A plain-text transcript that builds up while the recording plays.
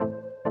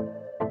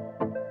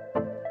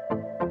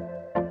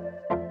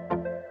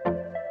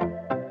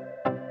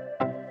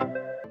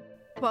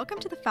Welcome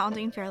to the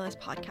Founding Fearless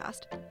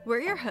podcast.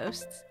 We're your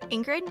hosts,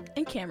 Ingrid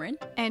and Cameron,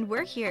 and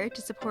we're here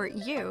to support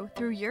you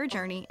through your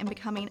journey in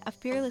becoming a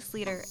fearless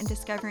leader and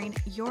discovering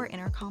your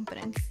inner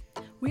confidence.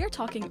 We are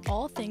talking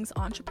all things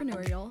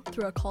entrepreneurial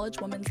through a college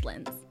woman's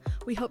lens.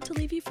 We hope to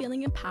leave you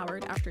feeling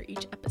empowered after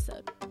each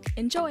episode.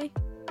 Enjoy!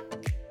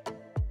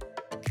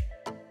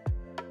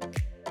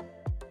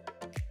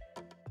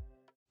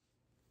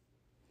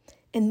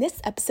 In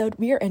this episode,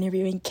 we are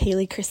interviewing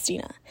Kayleigh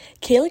Christina.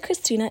 Kayleigh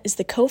Christina is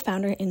the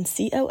co-founder and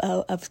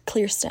COO of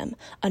CLEARSTEM,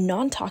 a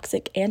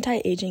non-toxic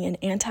anti-aging and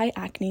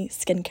anti-acne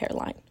skincare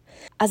line.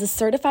 As a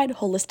certified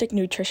holistic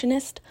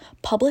nutritionist,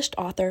 published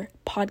author,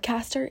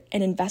 podcaster,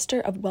 and investor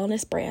of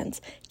wellness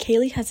brands,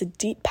 Kayleigh has a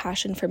deep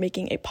passion for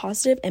making a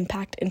positive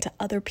impact into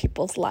other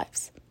people's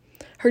lives.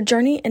 Her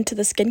journey into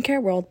the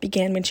skincare world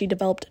began when she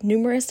developed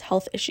numerous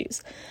health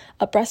issues,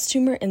 a breast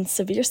tumor and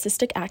severe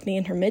cystic acne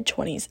in her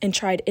mid-20s, and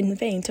tried in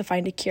vain to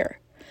find a cure.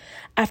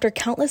 After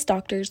countless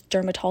doctors,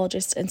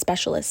 dermatologists, and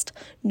specialists,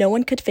 no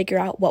one could figure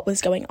out what was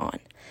going on.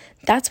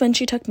 That's when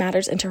she took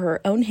matters into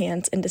her own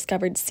hands and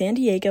discovered San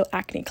Diego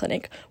Acne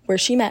Clinic, where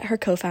she met her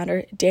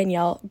co-founder,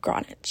 Danielle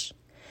Gronich.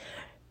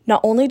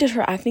 Not only did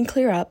her acne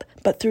clear up,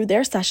 but through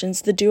their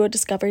sessions, the duo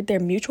discovered their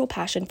mutual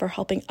passion for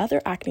helping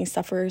other acne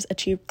sufferers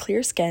achieve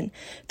clear skin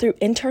through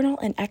internal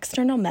and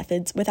external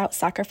methods without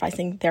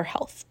sacrificing their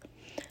health.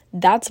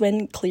 That's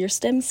when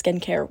ClearStem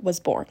Skincare was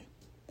born.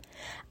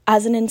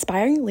 As an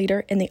inspiring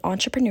leader in the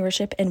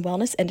entrepreneurship and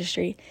wellness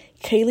industry,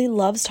 Kayleigh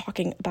loves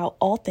talking about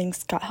all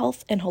things gut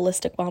health and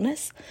holistic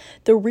wellness,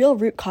 the real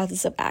root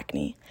causes of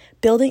acne,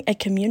 building a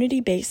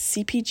community-based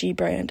CPG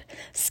brand,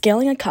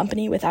 scaling a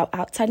company without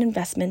outside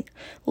investment,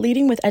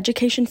 leading with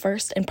education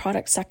first and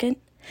product second,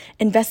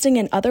 investing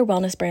in other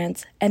wellness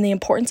brands, and the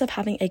importance of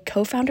having a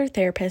co-founder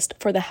therapist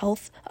for the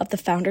health of the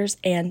founders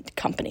and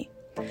company.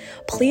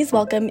 Please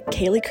welcome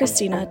Kayleigh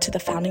Christina to the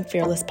Founding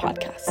Fearless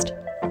podcast.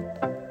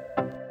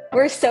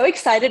 We're so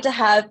excited to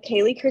have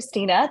Kayleigh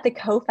Christina, the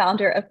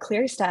co-founder of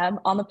ClearStem,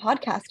 on the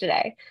podcast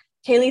today.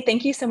 Kayleigh,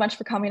 thank you so much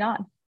for coming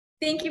on.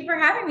 Thank you for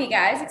having me,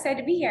 guys. Excited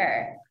to be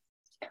here.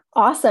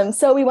 Awesome.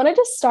 So we wanted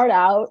to start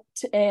out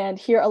and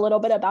hear a little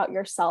bit about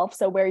yourself.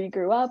 So where you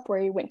grew up,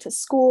 where you went to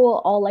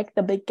school, all like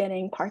the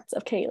beginning parts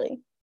of Kayleigh.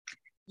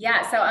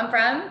 Yeah, so I'm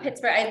from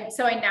Pittsburgh.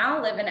 I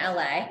now live in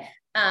LA.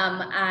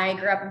 I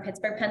grew up in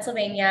Pittsburgh,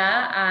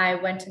 Pennsylvania. I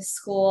went to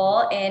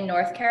school in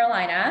North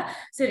Carolina.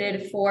 So I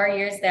did 4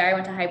 years there. I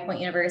went to High Point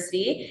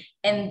University.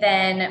 And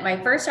then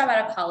my first job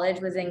out of college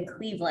was in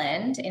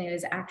Cleveland, and it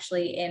was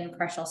actually in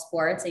professional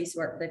sports. I used to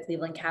work for the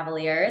Cleveland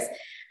Cavaliers.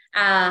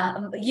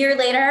 A year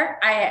later,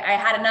 I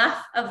had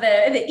enough of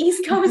the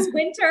East Coast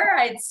winter.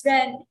 I'd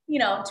spent,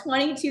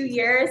 22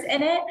 years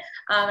in it.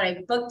 And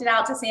I booked it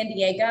out to San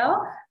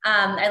Diego.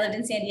 I lived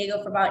in San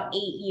Diego for about 8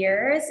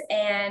 years,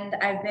 and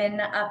I've been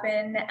up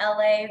in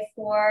LA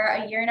for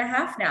a year and a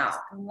half now.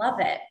 I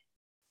love it.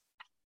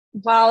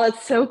 Wow,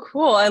 that's so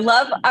cool.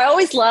 I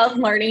always love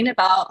learning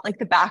about like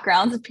the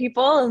backgrounds of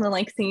people and then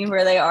like seeing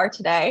where they are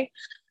today.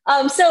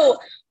 So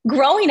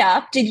growing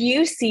up, did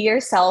you see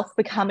yourself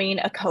becoming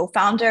a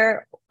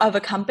co-founder of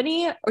a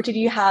company, or did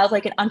you have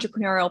like an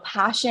entrepreneurial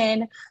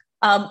passion?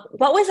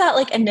 What was that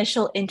like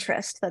initial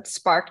interest that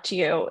sparked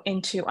you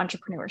into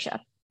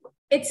entrepreneurship?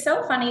 It's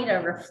so funny to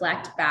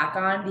reflect back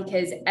on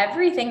because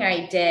everything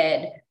I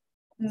did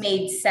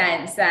made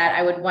sense that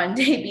I would one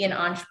day be an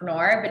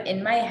entrepreneur, but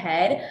in my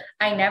head,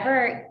 I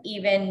never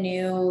even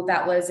knew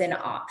that was an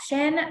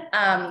option.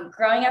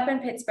 Growing up in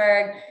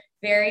Pittsburgh,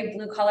 very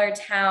blue collar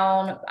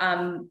town.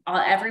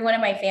 Everyone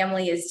in my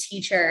family is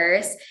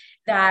teachers,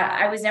 that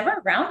I was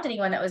never around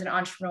anyone that was an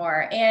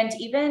entrepreneur. And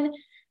even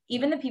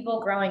the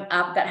people growing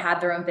up that had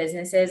their own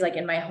businesses, like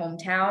in my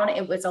hometown,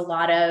 it was a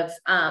lot of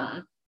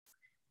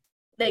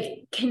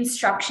like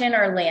construction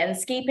or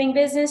landscaping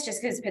business,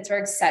 just because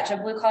Pittsburgh's such a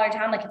blue collar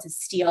town, like it's a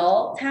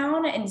steel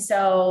town. And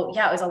so,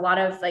 yeah, it was a lot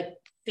of like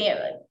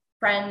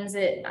friends,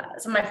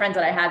 some of my friends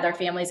that I had, their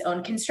families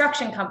owned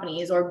construction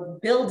companies or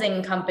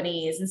building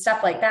companies and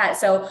stuff like that.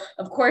 So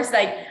of course,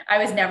 like I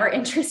was never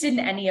interested in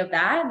any of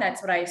that. And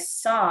that's what I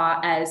saw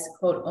as,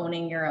 quote,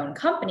 owning your own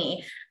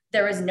company.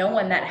 There was no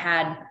one that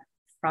had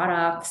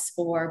products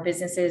or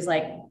businesses.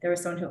 Like there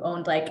was someone who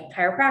owned like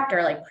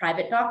chiropractor, like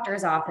private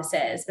doctor's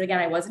offices. But again,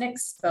 I wasn't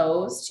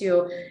exposed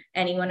to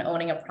anyone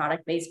owning a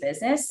product-based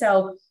business.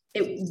 So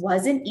it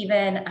wasn't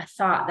even a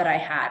thought that I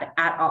had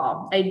at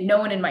all. I had no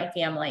one in my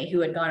family who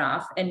had gone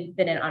off and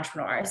been an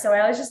entrepreneur. So I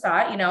always just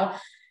thought,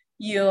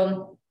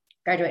 you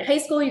graduate high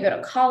school, you go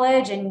to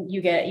college, and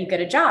you get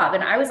a job.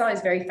 And I was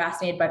always very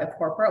fascinated by the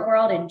corporate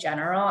world in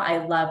general.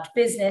 I loved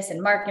business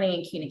and marketing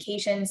and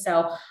communication.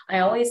 So I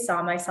always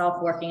saw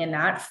myself working in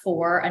that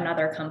for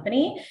another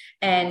company.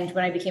 And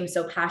when I became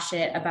so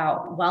passionate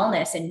about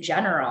wellness in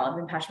general, I've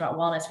been passionate about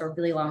wellness for a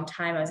really long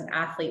time. I was an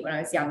athlete when I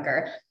was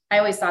younger. I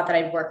always thought that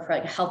I'd work for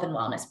like a health and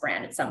wellness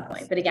brand at some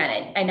point. But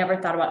again, I never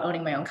thought about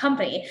owning my own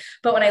company.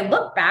 But when I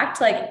look back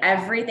to like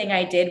everything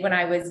I did when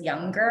I was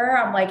younger,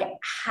 I'm like,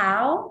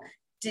 how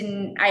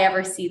didn't I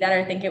ever see that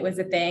or think it was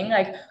a thing?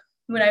 Like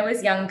when I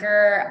was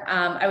younger,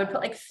 I would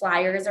put like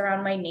flyers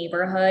around my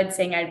neighborhood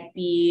saying I'd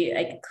be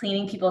like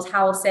cleaning people's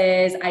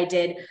houses. I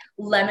did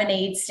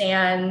lemonade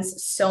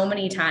stands so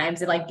many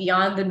times, and like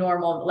beyond the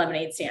normal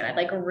lemonade stand, I'd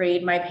like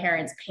raid my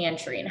parents'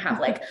 pantry and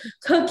have like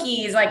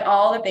cookies, like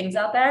all the things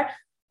out there.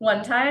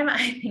 One time,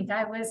 I think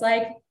I was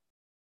like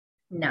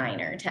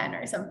 9 or 10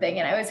 or something.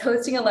 And I was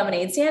hosting a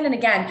lemonade stand. And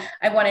again,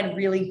 I wanted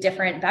really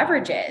different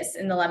beverages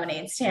in the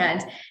lemonade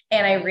stand.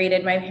 And I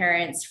raided my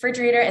parents'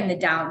 refrigerator and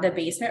the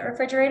basement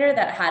refrigerator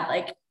that had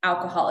like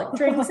alcoholic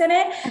drinks in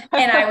it.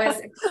 And I was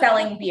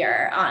selling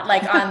beer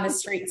on the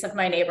streets of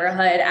my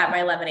neighborhood at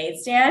my lemonade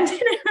stand.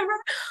 And I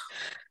remember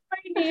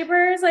my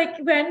neighbors like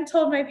went and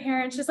told my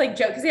parents, just like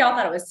joke, because they all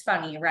thought it was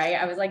funny, right?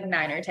 I was like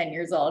 9 or 10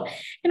 years old,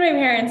 and my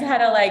parents had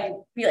to like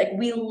be like,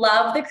 we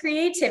love the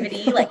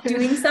creativity, like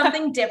doing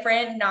something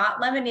different,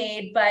 not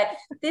lemonade, but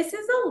this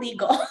is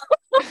illegal.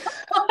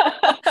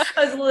 I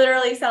was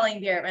literally selling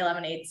beer at my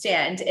lemonade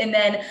stand. And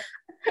then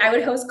I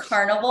would host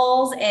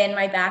carnivals in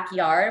my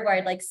backyard where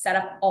I'd like set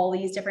up all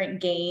these different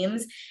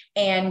games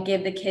and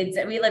give the kids.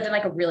 We lived in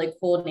like a really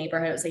cool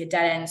neighborhood. It was like a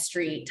dead end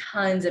street,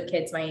 tons of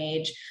kids my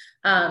age.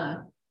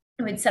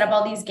 We'd set up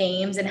all these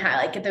games and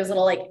like get those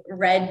little like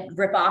red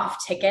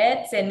rip-off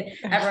tickets, and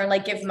everyone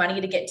like give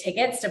money to get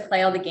tickets to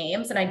play all the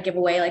games. And I'd give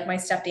away like my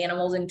stuffed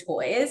animals and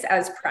toys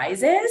as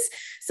prizes.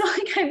 So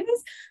like I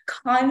was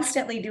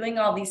constantly doing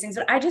all these things,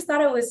 but I just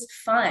thought it was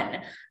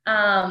fun.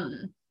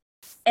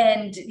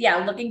 And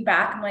yeah, looking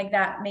back, I'm like,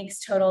 that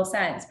makes total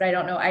sense, but I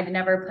don't know. I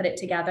never put it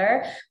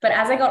together. But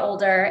as I got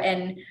older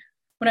and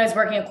when I was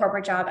working a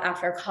corporate job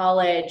after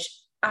college,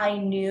 I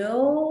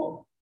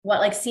knew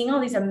like seeing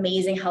all these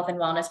amazing health and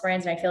wellness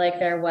brands. And I feel like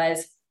there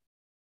was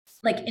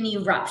like an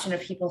eruption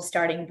of people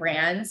starting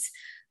brands.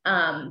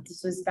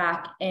 This was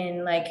back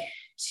in like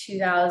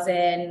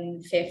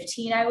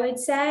 2015, I would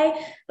say,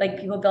 like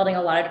people building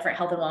a lot of different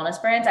health and wellness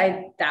brands.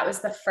 That was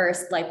the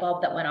first light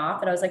bulb that went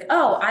off, and I was like,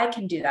 oh, I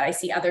can do that. I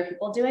see other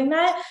people doing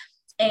that.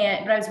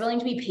 But I was willing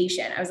to be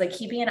patient. I was like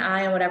keeping an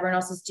eye on what everyone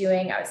else was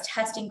doing. I was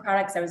testing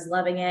products. I was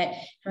loving it. And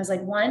I was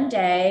like, one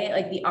day,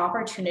 like the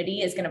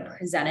opportunity is going to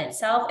present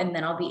itself and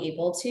then I'll be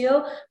able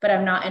to, but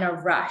I'm not in a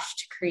rush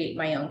to create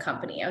my own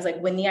company. I was like,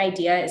 when the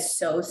idea is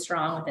so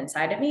strong within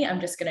inside of me, I'm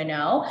just going to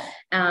know.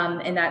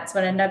 And that's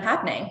what ended up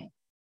happening.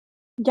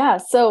 Yeah.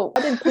 So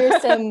how did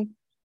ClearSTEM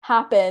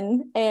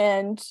happen?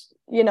 And,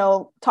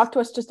 talk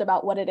to us just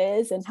about what it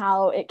is and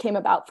how it came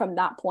about from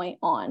that point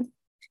on.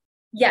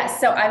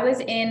 Yes. So I was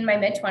in my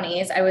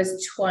mid-20s. I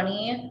was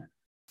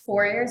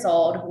 24 years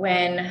old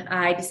when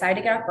I decided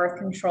to get off birth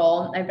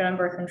control. I've been on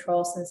birth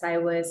control since I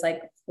was like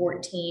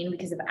 14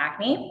 because of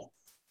acne.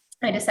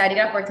 I decided to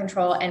get off birth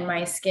control and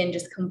my skin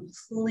just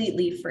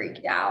completely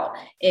freaked out.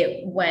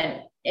 It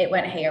went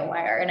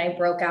haywire, and I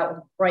broke out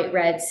with bright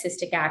red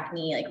cystic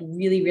acne, like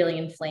really, really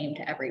inflamed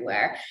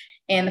everywhere.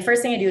 And the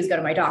first thing I do is go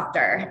to my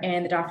doctor,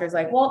 and the doctor's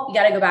like, well, you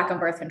got to go back on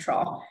birth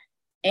control.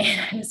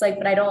 And I was like,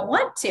 but I don't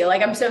want to.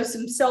 Like, I'm so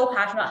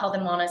passionate about health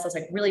and wellness. I was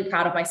like really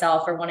proud of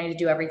myself for wanting to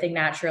do everything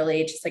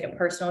naturally, just like a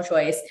personal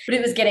choice, but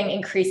it was getting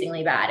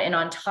increasingly bad. And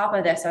on top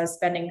of this, I was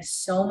spending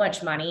so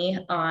much money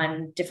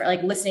on different,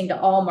 like listening to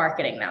all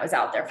marketing that was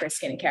out there for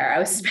skincare. I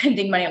was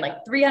spending money on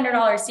like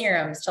 $300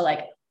 serums to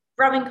like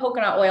rubbing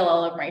coconut oil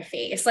all over my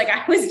face. Like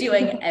I was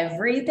doing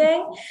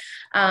everything.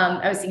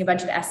 I was seeing a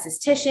bunch of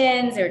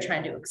estheticians. They were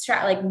trying to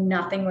extract, like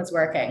nothing was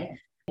working.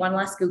 One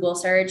last Google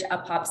search,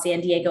 up pops San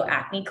Diego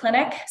Acne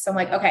Clinic. So I'm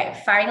like, okay,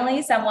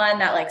 finally someone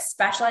that like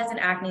specialized in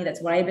acne.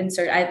 That's what I've been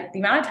searching. The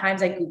amount of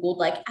times I Googled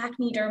like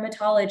acne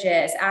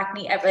dermatologist,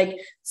 acne, like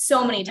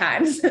so many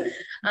times.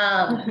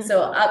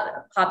 So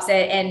up pops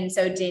it. And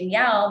so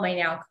Danielle, my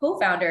now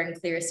co-founder in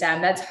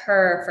ClearSTEM, that's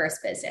her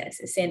first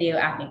business, is San Diego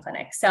Acne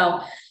Clinic.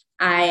 So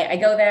I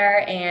go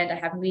there and I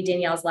happen to be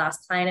Danielle's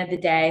last client of the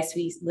day. So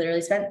we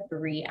literally spent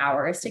 3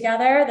 hours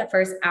together. The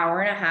first hour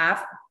and a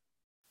half,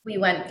 we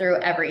went through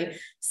every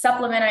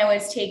supplement I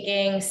was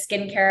taking,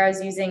 skincare I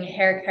was using,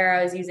 hair care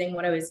I was using,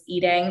 what I was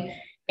eating.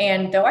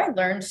 And though I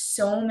learned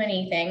so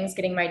many things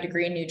getting my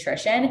degree in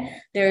nutrition,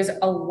 there's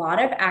a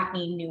lot of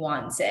acne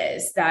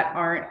nuances that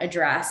aren't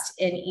addressed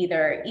in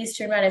either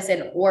Eastern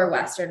medicine or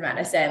Western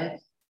medicine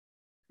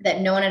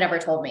that no one had ever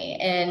told me.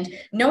 And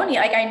no one,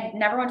 like I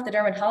never went to the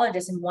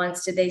dermatologist, and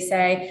once did they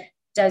say,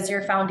 does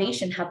your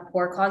foundation have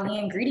pore clogging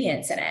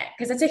ingredients in it?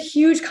 Because it's a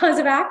huge cause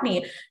of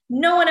acne.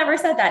 No one ever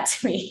said that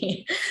to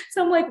me.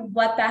 So I'm like,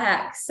 what the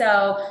heck?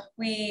 So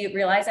we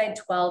realized I had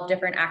 12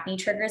 different acne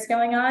triggers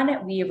going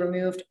on. We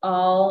removed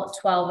all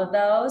 12 of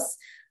those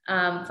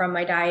from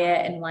my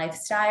diet and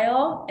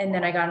lifestyle. And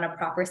then I got on a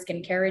proper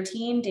skincare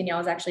routine. Danielle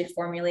was actually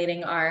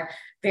formulating our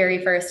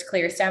very first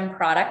ClearSTEM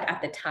product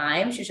at the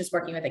time. She was just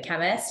working with a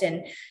chemist.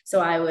 And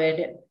so I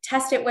would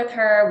test it with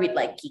her. We'd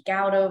like geek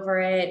out over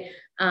it.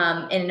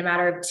 And in a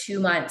matter of 2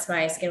 months,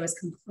 my skin was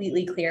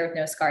completely clear with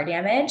no scar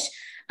damage.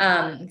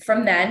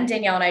 From then,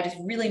 Danielle and I just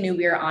really knew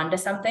we were onto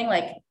something.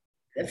 Like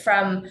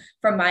from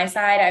my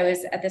side, I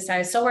was at this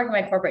time still working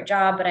my corporate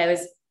job, but I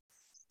was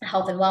a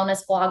health and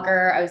wellness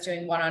blogger. I was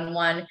doing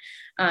one-on-one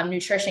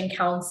nutrition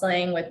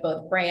counseling with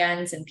both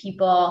brands and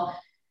people.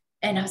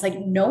 And I was like,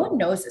 no one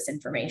knows this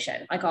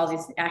information, like all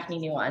these acne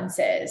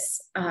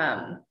nuances.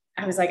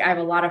 I was like, I have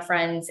a lot of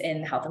friends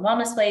in the health and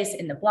wellness space,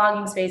 in the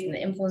blogging space, in the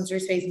influencer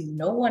space.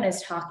 No one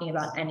is talking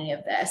about any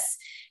of this.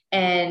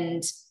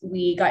 And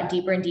we got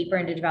deeper and deeper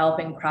into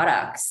developing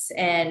products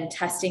and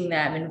testing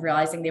them and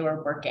realizing they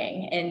were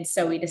working. And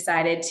so we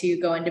decided to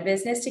go into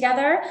business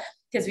together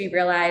because we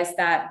realized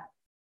that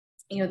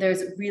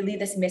there's really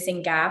this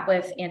missing gap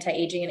with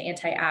anti-aging and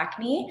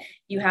anti-acne.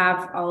 You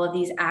have all of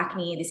these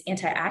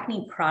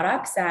anti-acne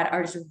products that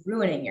are just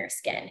ruining your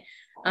skin.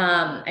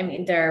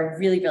 They're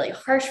really, really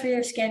harsh for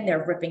your skin.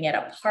 They're ripping it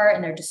apart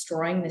and they're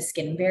destroying the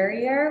skin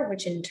barrier,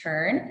 which in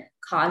turn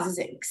causes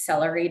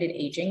accelerated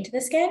aging to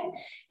the skin.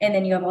 And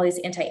then you have all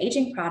these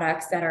anti-aging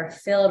products that are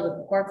filled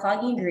with pore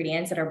clogging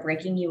ingredients that are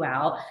breaking you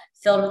out,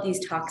 filled with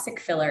these toxic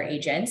filler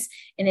agents,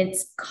 and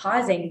it's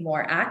causing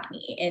more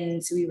acne.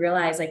 And so we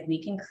realized like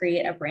we can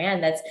create a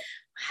brand that's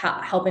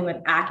helping with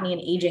acne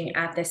and aging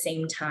at the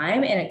same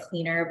time in a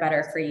cleaner,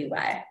 better for you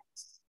way.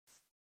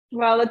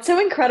 Wow, that's so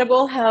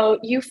incredible how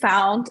you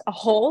found a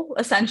hole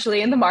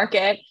essentially in the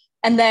market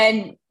and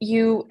then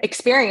you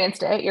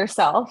experienced it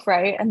yourself,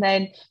 right? And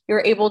then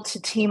you're able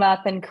to team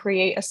up and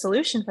create a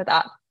solution for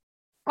that.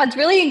 That's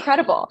really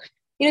incredible.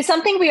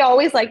 Something we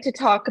always like to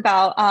talk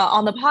about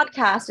on the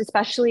podcast,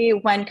 especially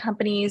when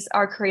companies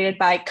are created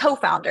by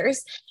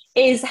co-founders,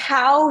 is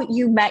how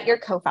you met your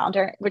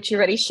co-founder, which you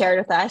already shared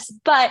with us.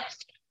 But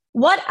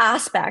what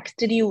aspects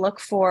did you look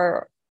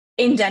for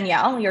in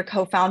Danielle, your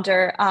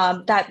co-founder,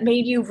 that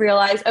made you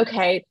realize,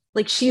 okay,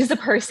 like she's the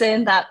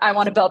person that I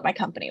want to build my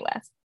company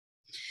with?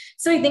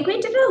 So I think we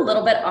did it a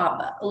little bit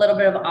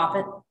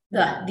of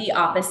the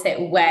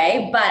opposite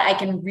way, but I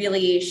can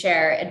really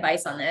share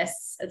advice on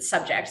this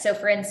subject. So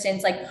for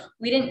instance, like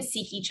we didn't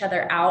seek each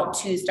other out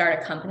to start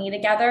a company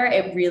together.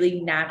 It really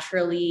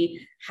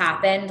naturally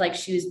happened. Like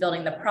she was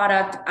building the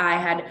product. I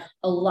had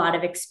a lot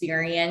of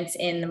experience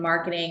in the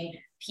marketing,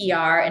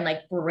 PR, and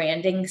like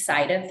branding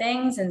side of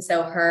things. And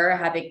so her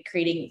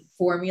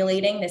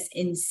formulating this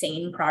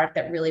insane product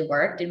that really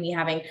worked, and me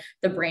having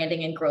the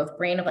branding and growth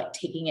brain of like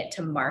taking it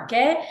to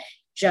market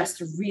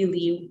just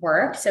really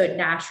worked. So it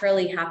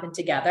naturally happened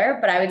together.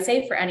 But I would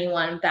say for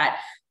anyone that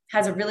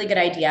has a really good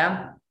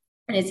idea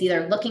and is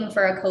either looking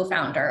for a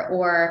co-founder,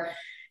 or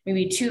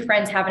maybe two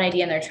friends have an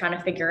idea and they're trying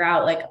to figure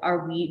out like,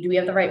 do we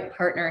have the right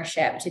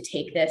partnership to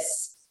take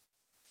this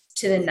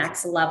to the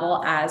next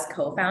level as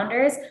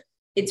co-founders?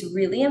 It's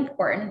really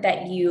important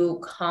that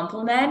you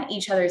complement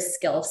each other's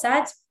skill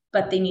sets,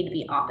 but they need to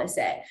be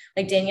opposite.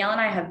 Like Danielle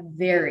and I have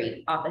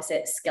very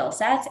opposite skill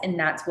sets, and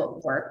that's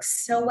what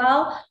works so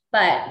well.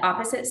 But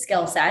opposite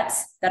skill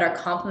sets that are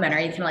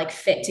complementary, you can like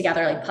fit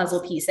together like puzzle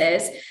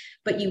pieces,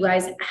 but you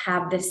guys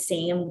have the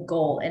same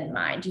goal in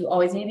mind. You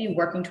always need to be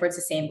working towards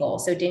the same goal.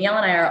 So Danielle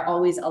and I are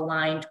always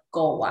aligned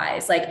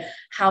goal-wise, like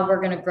how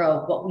we're going to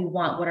grow, what we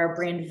want, what our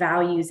brand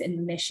values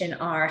and mission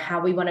are,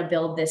 how we want to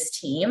build this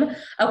team.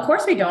 Of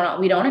course, we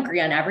don't agree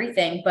on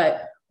everything,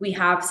 but we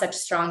have such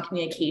strong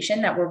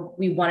communication that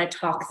we want to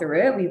talk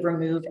through it. We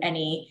remove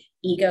any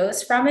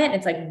egos from it.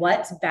 It's like,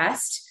 what's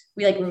best?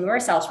 We like remove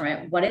ourselves from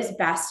it. What is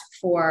best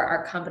for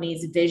our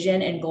company's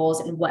vision and goals,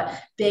 and what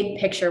big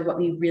picture, what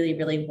we really,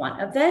 really want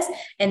of this.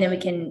 And then we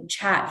can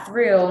chat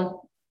through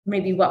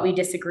maybe what we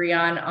disagree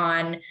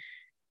on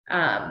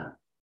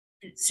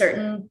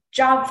certain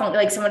job function,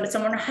 like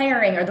someone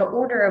hiring, or the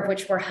order of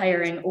which we're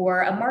hiring,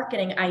 or a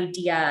marketing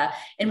idea.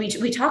 And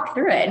we talk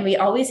through it, and we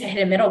always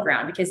hit a middle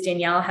ground because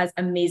Danielle has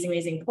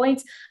amazing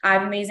points. I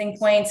have amazing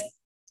points.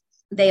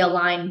 They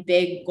align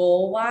big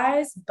goal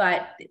wise,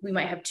 but we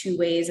might have two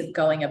ways of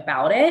going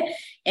about it,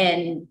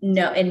 and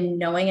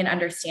knowing and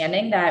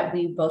understanding that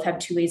we both have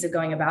two ways of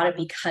going about it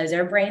because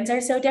our brains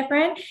are so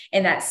different,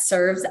 and that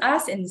serves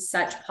us in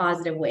such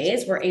positive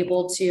ways. We're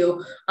able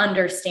to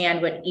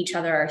understand what each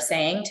other are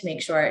saying to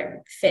make sure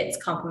it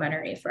fits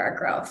complementary for our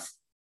growth.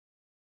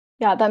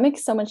 Yeah, that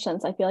makes so much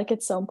sense. I feel like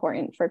it's so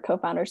important for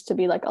co-founders to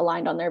be like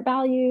aligned on their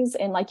values.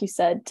 And like you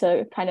said,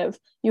 to kind of,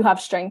 you have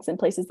strengths in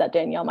places that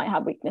Danielle might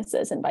have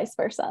weaknesses and vice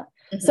versa.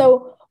 Mm-hmm.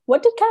 So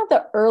what did kind of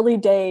the early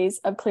days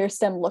of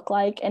ClearStem look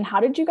like? And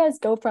how did you guys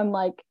go from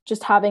like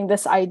just having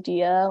this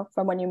idea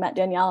from when you met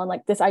Danielle and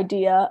like this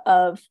idea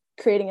of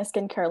creating a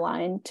skincare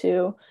line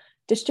to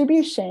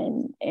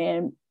distribution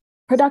and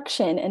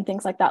production and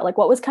things like that? Like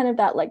what was kind of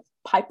that like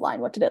pipeline?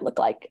 What did it look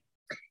like?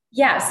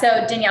 Yeah.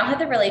 So Danielle had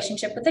the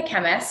relationship with the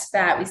chemist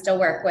that we still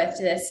work with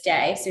to this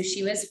day. So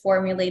she was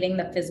formulating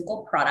the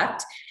physical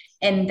product.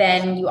 And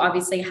then you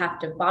obviously have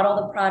to bottle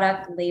the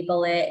product,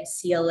 label it,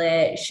 seal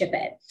it, ship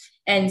it.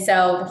 And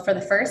so for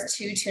the first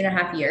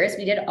 2.5 years,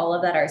 we did all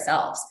of that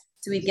ourselves.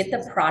 So we'd get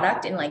the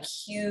product in like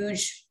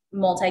huge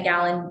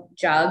multi-gallon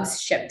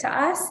jugs shipped to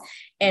us,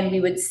 and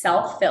we would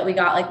self-fill. We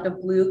got like the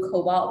blue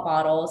cobalt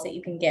bottles that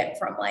you can get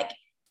from like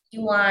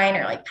Uline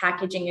or like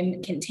packaging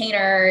in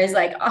containers,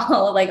 like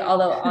all the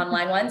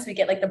online ones. We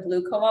get like the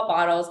blue cobalt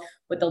bottles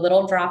with the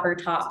little dropper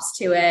tops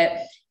to it.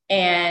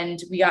 And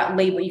we got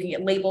you can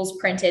get labels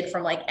printed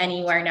from like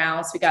anywhere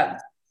now. So we got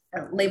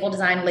label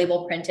design,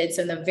 label printed.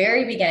 So in the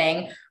very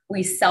beginning,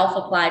 we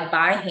self-applied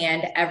by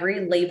hand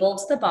every label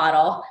to the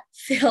bottle,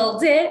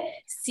 filled it,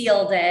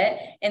 sealed it,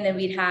 and then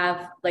we'd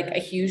have like a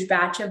huge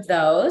batch of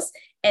those.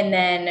 And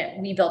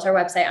then we built our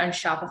website on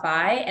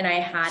Shopify, and I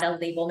had a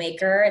label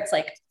maker. It's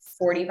like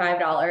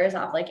 $45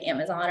 off like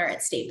Amazon or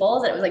at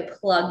Staples. It was like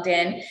plugged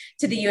in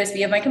to the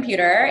USB of my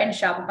computer. And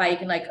Shopify, you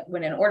can like,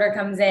 when an order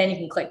comes in, you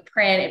can click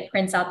print, it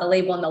prints out the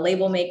label in the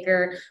label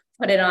maker,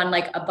 put it on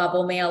like a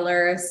bubble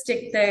mailer,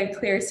 stick the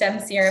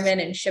ClearStem serum in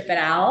and ship it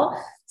out.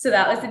 So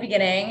that was the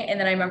beginning. And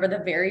then I remember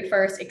the very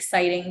first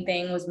exciting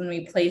thing was when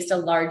we placed a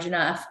large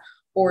enough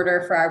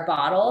order for our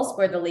bottles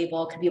where the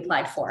label could be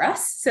applied for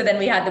us. So then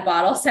we had the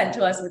bottle sent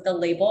to us with the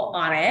label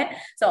on it.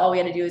 So all we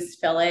had to do is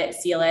fill it,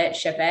 seal it,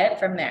 ship it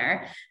from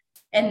there.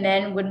 And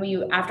then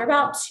after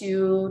about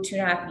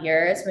 2.5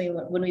 years,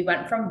 when we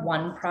went from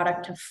 1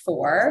 product to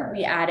 4,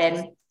 we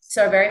added,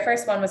 so our very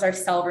first one was our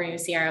Cell Renew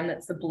serum.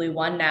 That's the blue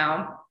one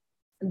now.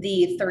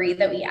 The 3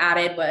 that we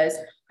added was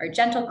our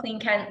Gentle Clean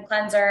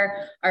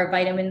Cleanser, our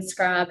Vitamin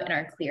Scrub, and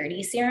our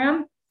Clarity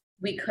Serum.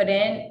 We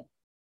couldn't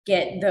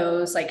get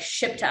those like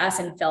shipped to us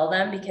and fill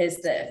them because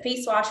the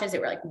face washes, they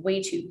were like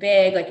way too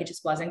big. Like it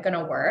just wasn't going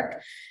to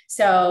work.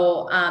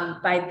 So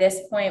by this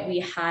point, we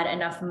had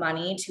enough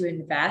money to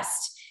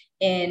invest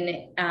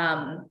in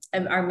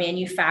our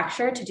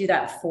manufacturer to do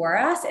that for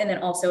us. And then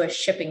also a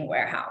shipping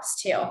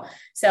warehouse too.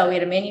 So we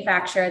had a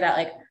manufacturer that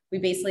like, we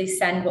basically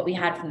send what we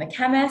had from the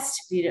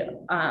chemist. We'd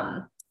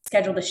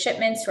schedule the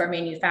shipments to our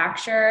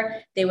manufacturer.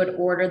 They would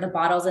order the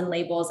bottles and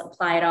labels,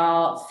 apply it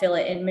all, fill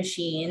it in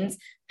machines,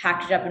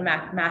 package it up in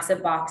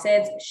massive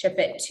boxes, ship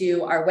it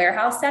to our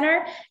warehouse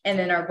center. And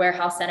then our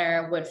warehouse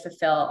center would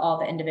fulfill all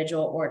the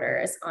individual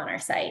orders on our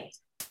site.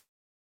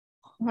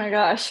 Oh my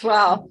gosh.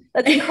 Wow.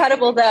 That's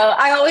incredible though.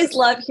 I always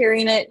love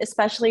hearing it,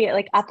 especially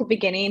like at the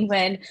beginning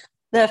when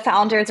the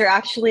founders are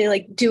actually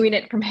like doing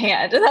it from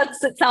hand.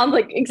 It sounds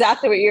like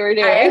exactly what you were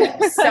doing. I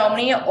have so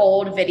many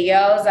old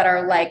videos that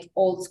are like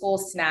old school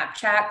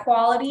Snapchat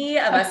quality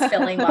of us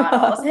filling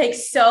bottles, like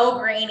so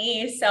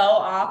grainy, so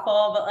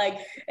awful, but like,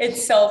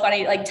 it's so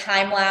funny, like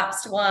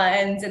time-lapsed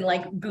ones and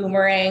like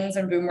boomerangs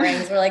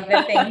were like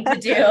the thing to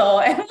do.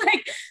 And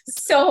like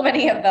so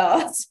many of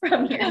those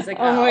from years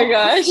ago. Oh my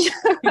gosh.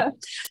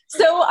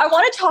 So I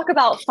want to talk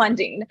about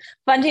funding.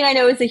 Funding, I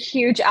know, is a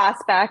huge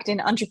aspect in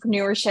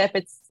entrepreneurship.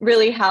 It's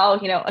really how,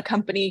 a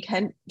company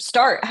can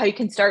start, how you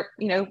can start,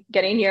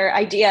 getting your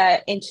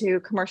idea into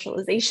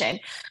commercialization.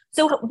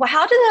 So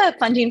how did the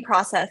funding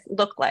process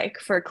look like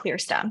for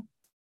ClearStem?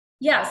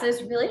 Yeah, so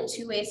there's really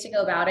 2 ways to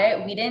go about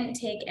it. We didn't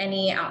take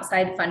any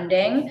outside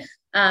funding.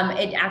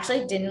 It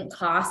actually didn't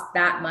cost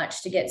that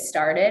much to get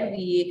started.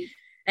 We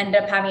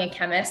ended up having a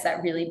chemist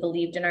that really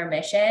believed in our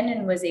mission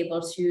and was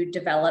able to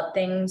develop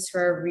things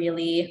for a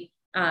really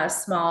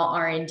small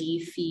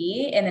R&D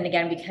fee. And then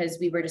again, because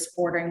we were just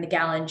ordering the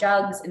gallon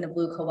jugs and the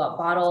blue cobalt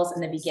bottles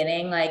in the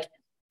beginning, like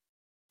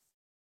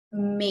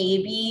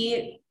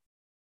maybe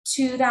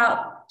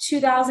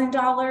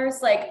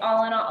 $2,000, like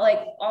all in all, like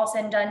all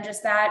said and done,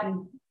 just that.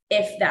 And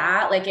if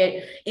that, like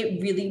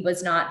it really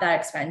was not that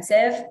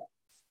expensive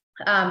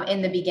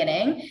in the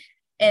beginning.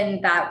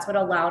 And that's what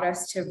allowed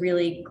us to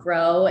really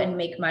grow and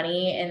make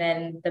money. And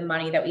then the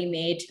money that we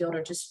made to be able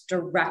to just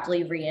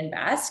directly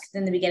reinvest.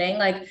 In the beginning,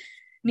 like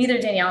neither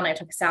Danielle and I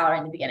took a salary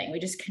in the beginning. We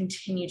just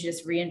continued to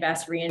just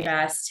reinvest.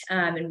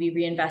 And we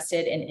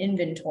reinvested in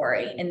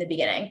inventory in the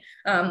beginning.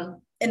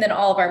 And then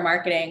all of our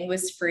marketing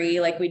was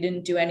free. Like we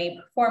didn't do any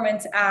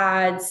performance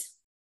ads.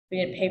 We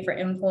didn't pay for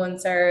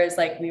influencers.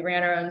 Like we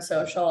ran our own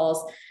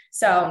socials.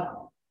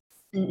 So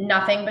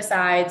nothing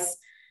besides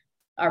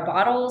our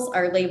bottles,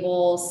 our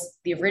labels,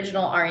 the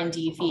original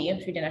R&D fee,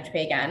 which we didn't have to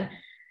pay again,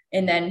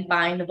 and then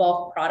buying the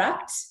bulk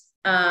product,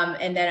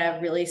 and then a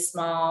really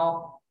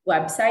small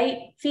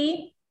website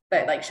fee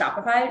that like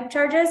Shopify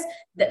charges.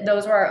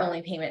 Those were our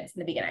only payments in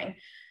the beginning.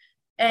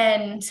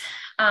 And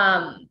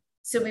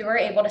so we were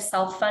able to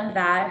self-fund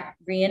that,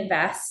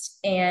 reinvest.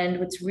 And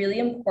what's really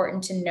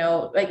important to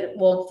note,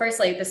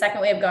 firstly, the second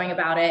way of going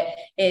about it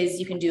is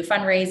you can do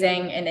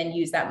fundraising and then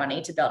use that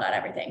money to build out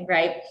everything,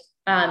 right?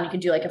 You can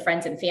do like a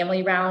friends and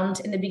family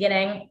round in the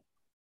beginning,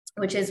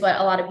 which is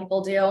what a lot of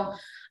people do.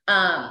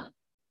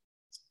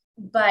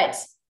 But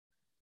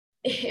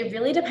it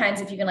really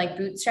depends if you can like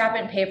bootstrap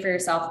it and pay for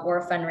yourself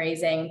or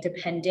fundraising,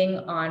 depending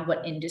on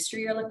what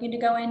industry you're looking to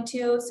go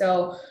into.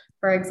 So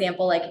for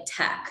example, like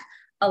tech,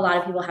 a lot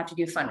of people have to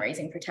do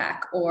fundraising for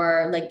tech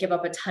or like give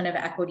up a ton of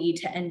equity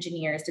to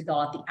engineers to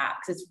build out the app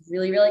because it's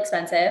really, really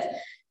expensive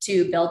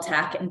to build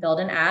tech and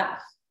build an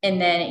app. And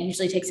then it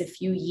usually takes a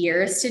few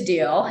years to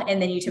do.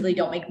 And then you typically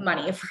don't make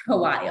money for a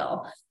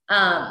while.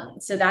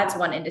 So that's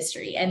one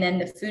industry. And then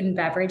the food and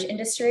beverage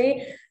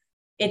industry,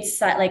 it's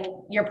like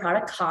your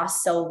product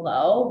costs so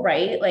low,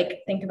 right?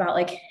 Like think about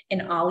like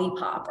an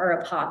Olipop or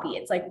a Poppy.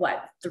 It's like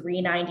what,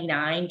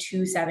 $3.99,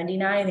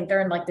 $2.79. I think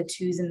they're in like the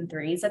 2s and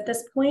 3s at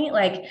this point.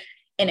 Like,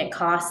 and it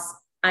costs,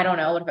 I don't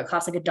know, what if it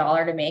costs like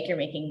 $1 to make, you're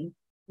making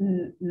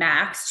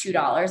max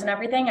 $2 and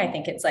everything. I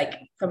think it's like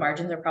the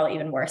margins are probably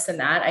even worse than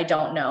that. I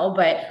don't know,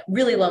 but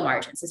really low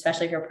margins,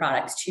 especially if your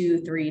product's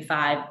 $2, $3,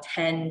 $5,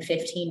 $10,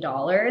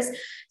 $15.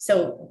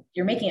 So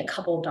you're making a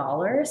couple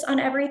dollars on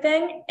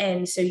everything.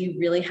 And so you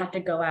really have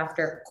to go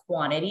after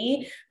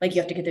quantity. Like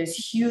you have to get those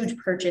huge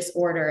purchase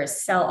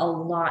orders, sell a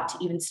lot to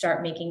even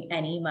start making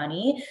any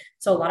money.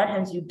 So a lot of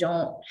times you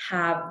don't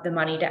have the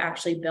money to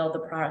actually build the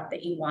product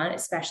that you want,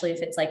 especially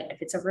if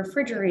it's a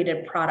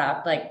refrigerated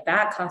product, like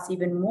that costs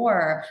even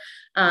more.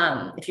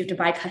 If you have to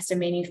buy custom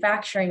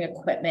manufacturing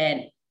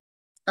equipment,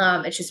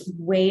 it's just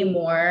way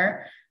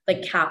more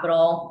like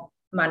capital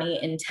money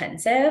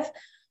intensive.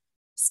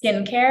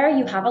 Skincare,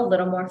 you have a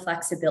little more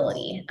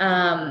flexibility.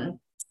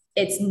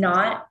 It's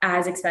not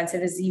as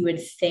expensive as you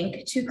would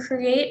think to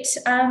create,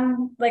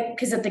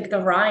 because of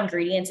the raw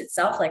ingredients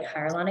itself, like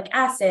hyaluronic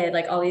acid,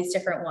 like all these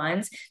different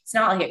ones. It's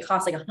not like it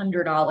costs like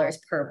 $100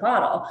 per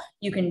bottle.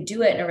 You can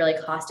do it in a really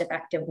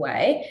cost-effective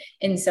way.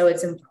 And so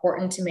it's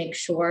important to make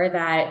sure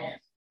that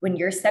when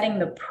you're setting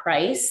the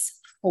price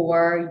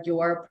for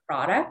your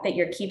product, that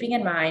you're keeping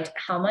in mind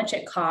how much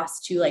it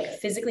costs to like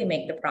physically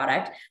make the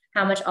product,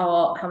 how much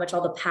all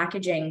the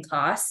packaging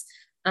costs,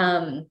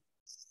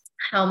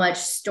 how much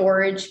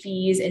storage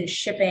fees and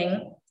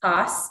shipping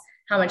costs,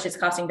 how much it's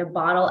costing to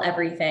bottle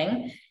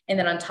everything. And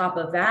then on top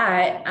of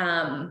that,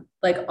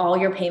 like all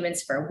your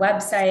payments for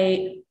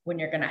website, when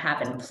you're going to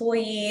have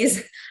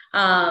employees,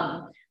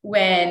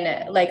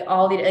 when like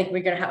we're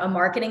going to have a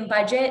marketing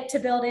budget to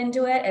build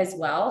into it as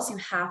well. So you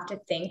have to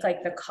think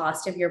like the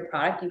cost of your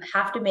product, you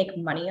have to make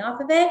money off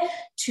of it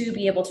to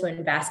be able to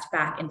invest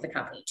back into the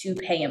company, to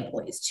pay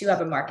employees, to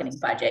have a marketing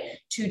budget,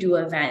 to do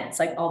events,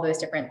 like all those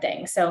different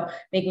things. So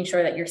making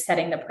sure that you're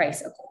setting the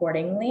price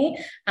accordingly.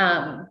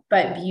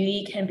 But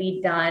beauty can be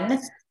done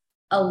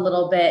a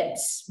little bit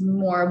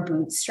more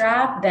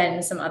bootstrap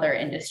than some other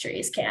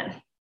industries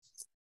can.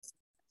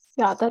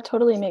 Yeah, that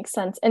totally makes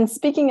sense. And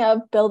speaking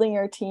of building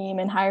your team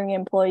and hiring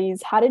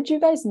employees, how did you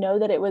guys know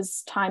that it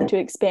was time to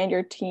expand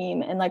your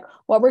team? And like,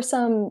 what were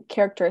some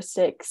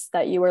characteristics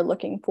that you were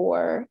looking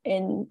for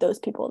in those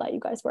people that you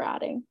guys were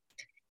adding?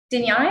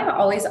 Danielle and I have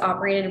always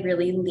operated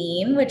really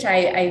lean, which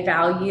I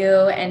value.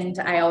 And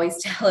I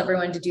always tell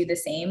everyone to do the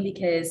same,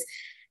 because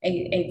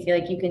I feel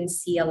like you can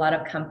see a lot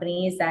of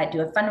companies that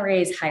do a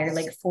fundraise, hire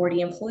like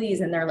 40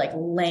 employees, and they're like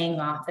laying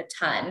off a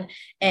ton.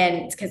 And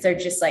it's because they're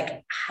just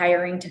like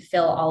hiring to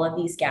fill all of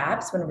these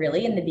gaps, when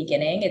really in the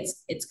beginning,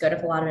 it's good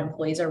if a lot of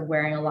employees are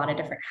wearing a lot of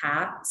different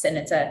hats, and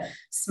it's a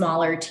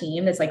smaller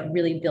team that's like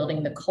really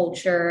building the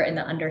culture and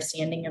the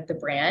understanding of the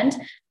brand.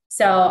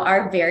 So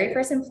our very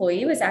first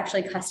employee was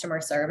actually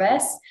customer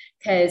service,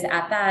 because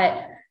at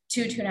that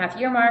 2.5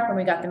 year mark, when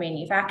we got the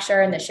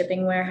manufacturer and the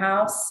shipping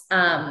warehouse,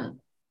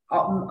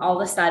 all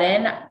of a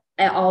sudden,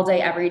 all day,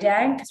 every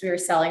day, because we were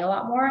selling a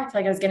lot more, I feel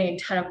like I was getting a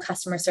ton of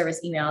customer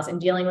service emails and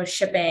dealing with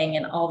shipping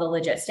and all the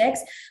logistics,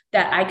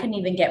 that I couldn't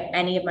even get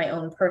any of my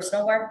own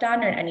personal work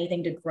done or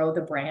anything to grow the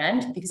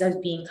brand, because I was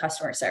being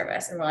customer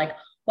service. And we're like,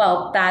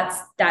 well, that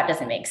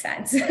doesn't make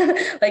sense.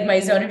 Like my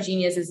zone of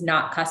genius is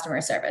not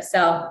customer service.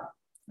 So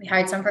we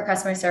hired someone for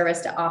customer service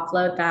to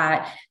offload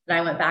that. Then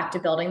I went back to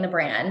building the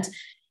brand.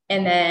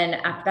 And then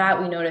after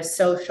that, we noticed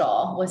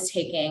social was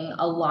taking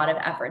a lot of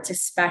efforts,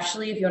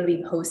 especially if you want to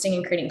be posting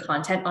and creating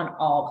content on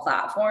all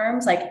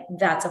platforms. Like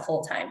that's a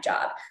full-time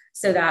job.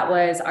 So that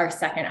was our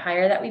second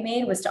hire that we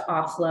made, was to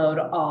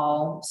offload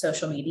all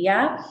social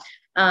media.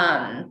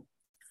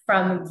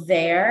 From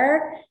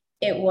there,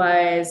 it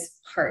was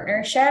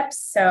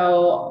partnerships.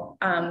 So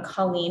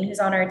Colleen, who's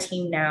on our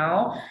team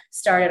now,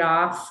 started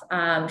off,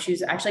 she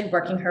was actually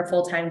working her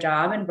full-time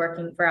job and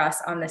working for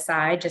us on the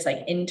side, just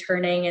like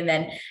interning, and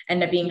then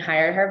ended up being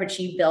hired her, but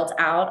she built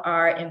out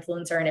our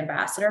influencer and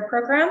ambassador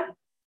program.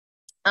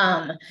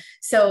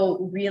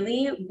 So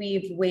really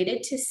we've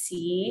waited to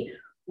see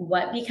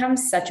what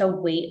becomes such a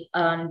weight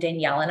on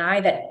Danielle and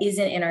I that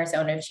isn't in our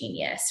zone of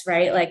genius,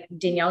 right? Like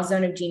Danielle's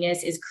zone of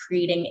genius is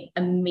creating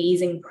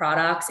amazing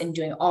products and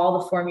doing all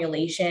the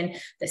formulation,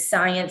 the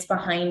science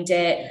behind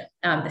it,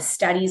 the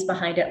studies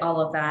behind it, all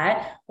of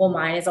that. Well,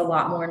 mine is a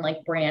lot more in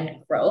like brand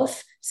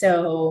growth.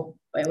 So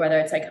whether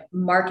it's like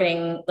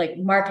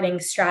marketing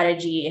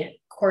strategy,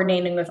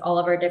 coordinating with all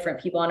of our different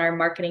people on our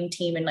marketing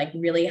team, and like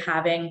really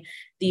having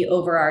the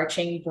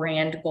overarching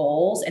brand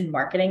goals and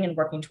marketing and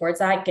working towards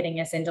that, getting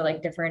us into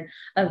like different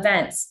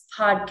events,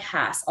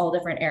 podcasts, all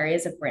different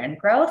areas of brand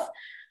growth,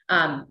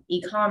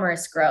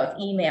 e-commerce growth,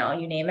 email,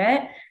 you name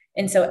it.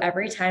 And so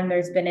every time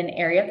there's been an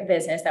area of the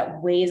business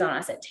that weighs on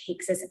us, it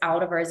takes us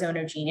out of our zone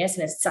of genius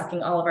and is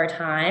sucking all of our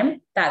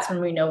time, that's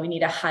when we know we need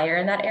to hire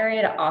in that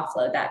area to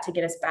offload that, to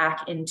get us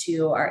back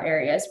into our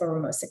areas where we're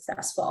most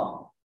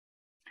successful.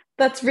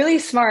 That's really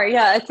smart.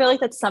 Yeah, I feel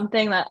like that's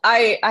something that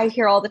I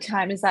hear all the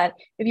time, is that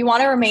if you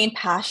want to remain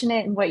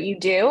passionate in what you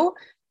do,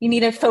 you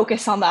need to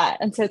focus on that.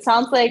 And so it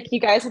sounds like you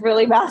guys have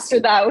really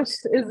mastered that, which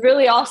is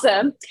really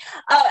awesome. And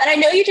I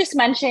know you just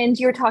mentioned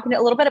you were talking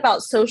a little bit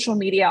about social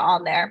media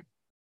on there.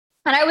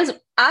 And I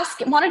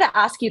wanted to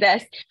ask you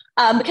this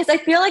because I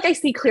feel like I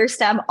see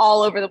ClearSTEM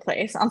all over the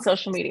place on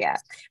social media.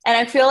 And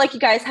I feel like you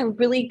guys have a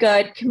really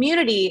good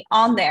community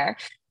on there.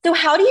 So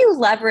how do you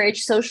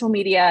leverage social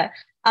media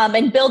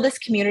and build this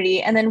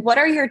community? And then what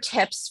are your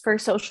tips for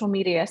social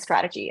media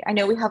strategy? I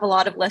know we have a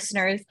lot of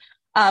listeners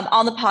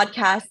on the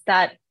podcast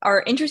that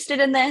are interested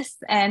in this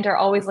and are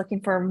always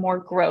looking for more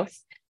growth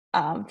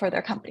for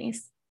their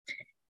companies.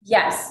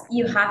 Yes,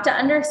 you have to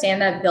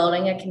understand that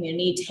building a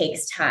community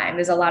takes time.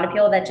 There's a lot of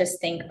people that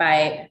just think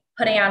by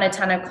putting out a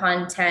ton of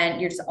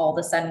content, you're just all of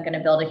a sudden going to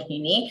build a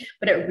community,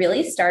 but it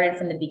really started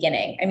from the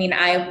beginning. I mean,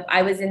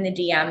 I was in the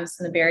DMs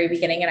from the very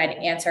beginning, and I'd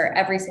answer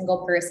every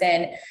single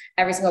person,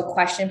 every single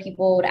question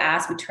people would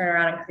ask. We turn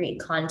around and create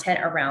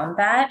content around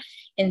that.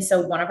 And so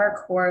one of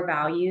our core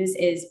values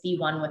is be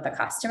one with the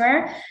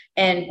customer.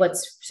 And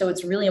what's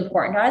really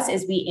important to us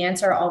is we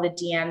answer all the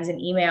DMs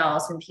and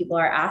emails when people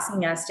are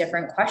asking us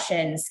different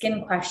questions,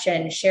 skin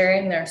questions,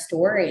 sharing their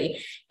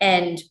story,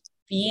 and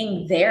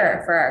being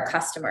there for our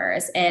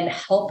customers and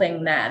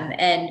helping them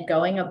and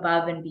going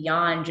above and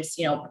beyond just,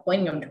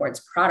 pointing them towards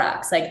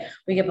products. Like,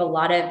 we give a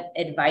lot of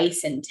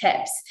advice and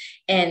tips.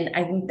 And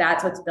I think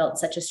that's what's built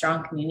such a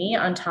strong community.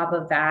 On top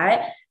of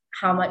that,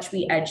 how much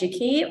we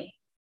educate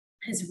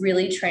has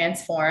really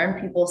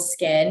transformed people's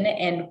skin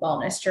and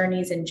wellness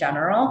journeys in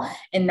general.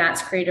 And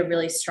that's created a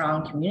really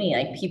strong community,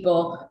 like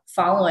people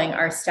following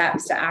our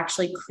steps to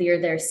actually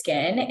clear their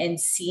skin and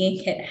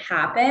seeing it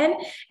happen.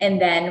 And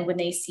then when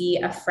they see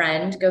a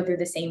friend go through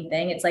the same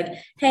thing, it's like,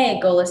 hey,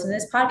 go listen to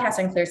this podcast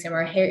on ClearStem,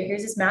 or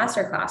here's this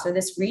masterclass or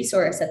this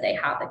resource that they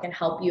have that can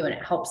help you, and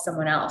it helps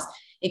someone else.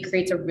 It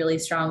creates a really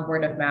strong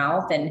word of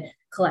mouth and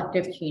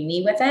collective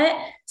community with it.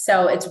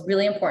 So it's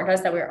really important to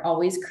us that we're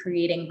always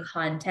creating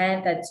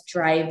content that's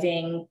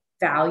driving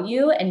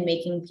value and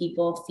making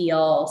people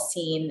feel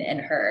seen and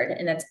heard.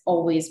 And that's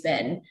always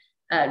been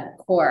a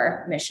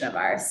core mission of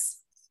ours.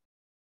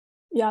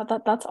 Yeah,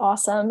 that's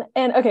awesome.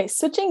 And okay,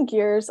 switching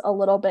gears a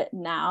little bit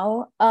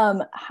now,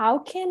 how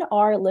can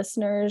our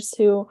listeners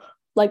who,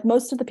 like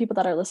most of the people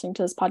that are listening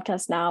to this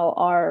podcast now,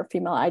 are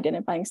female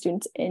identifying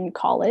students in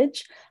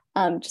college,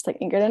 just like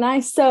Ingrid and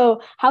I.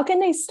 So how can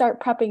they start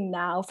prepping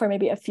now for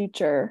maybe a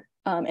future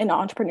in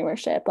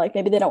entrepreneurship? Like,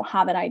 maybe they don't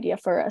have an idea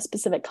for a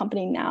specific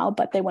company now,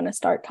 but they want to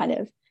start kind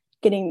of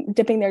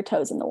dipping their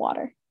toes in the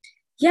water.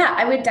 Yeah,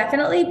 I would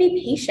definitely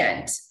be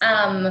patient.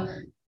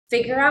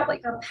 Figure out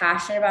what you're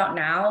passionate about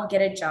now,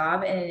 get a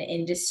job in an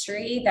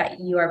industry that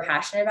you are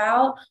passionate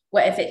about.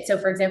 So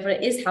for example,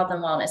 it is health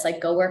and wellness,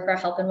 like go work for a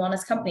health and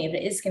wellness company. If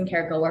it is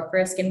skincare, go work for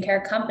a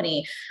skincare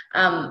company.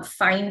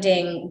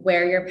 Finding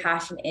where your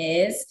passion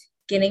is,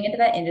 getting into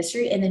that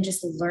industry, and then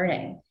just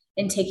learning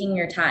and taking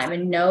your time,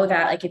 and know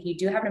that, like, if you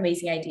do have an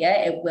amazing idea,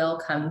 it will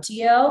come to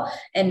you,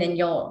 and then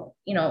you'll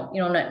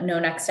know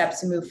next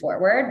steps to move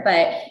forward.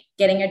 But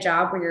getting a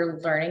job where you're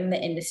learning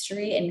the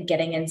industry and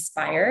getting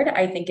inspired,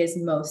 I think, is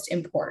most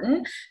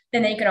important.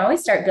 And then you can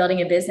always start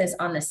building a business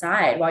on the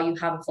side while you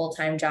have a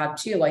full-time job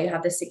too, while you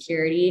have the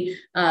security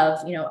of,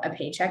 a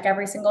paycheck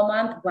every single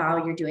month,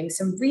 while you're doing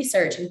some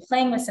research and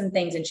playing with some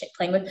things and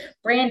playing with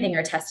branding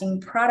or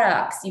testing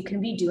products. You can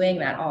be doing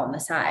that all on the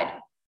side.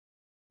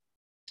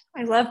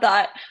 I love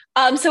that.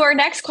 So our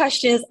next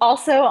question is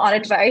also on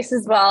advice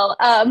as well.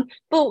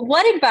 But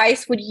what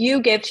advice would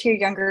you give to your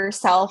younger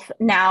self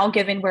now,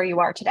 given where you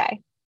are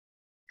today?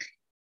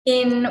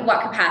 In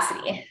what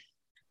capacity?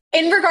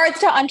 In regards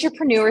to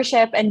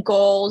entrepreneurship and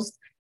goals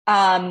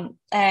and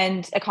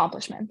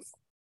accomplishments.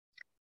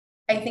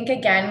 I think,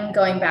 again,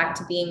 going back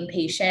to being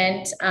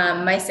patient,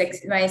 my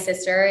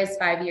sister is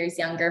 5 years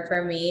younger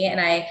for me.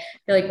 And I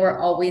feel like we're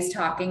always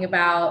talking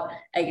about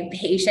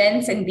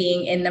patience and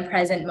being in the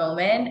present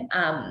moment.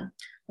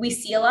 We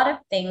see a lot of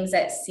things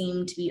that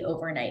seem to be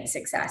overnight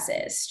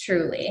successes,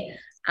 truly.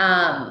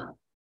 I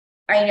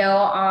know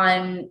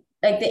on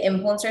the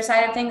influencer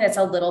side of things, that's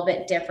a little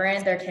bit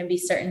different. There can be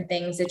certain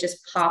things that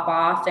just pop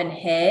off and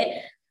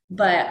hit.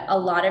 But a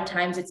lot of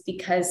times it's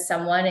because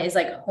someone is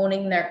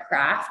honing their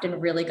craft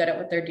and really good at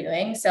what they're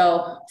doing.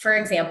 So for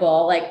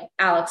example,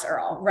 Alex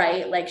Earl,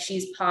 right?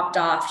 She's popped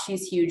off,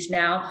 she's huge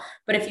now.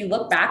 But if you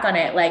look back on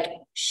it,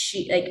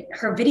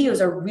 her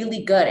videos are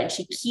really good, and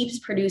she keeps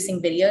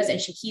producing videos, and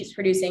she keeps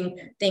producing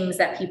things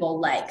that people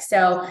like.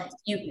 So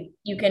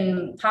you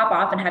can pop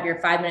off and have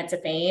your 5 minutes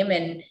of fame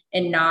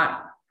and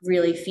not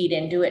really feed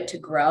into it to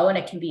grow, and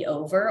it can be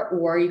over,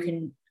 or you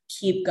can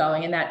keep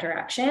going in that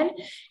direction.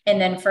 And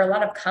then for a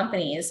lot of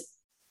companies,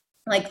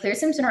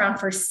 ClearStem's been around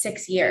for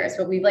 6 years,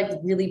 but we've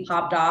really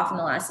popped off in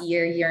the last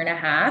year and a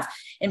half.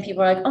 And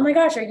people are like, oh my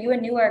gosh, are you a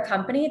newer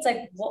company? It's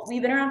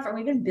we've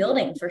been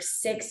building for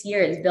 6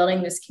 years,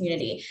 building this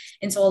community.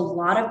 And so a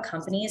lot of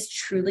companies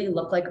truly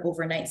look like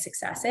overnight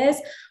successes,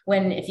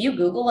 when if you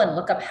Google and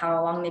look up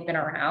how long they've been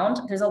around,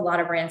 there's a lot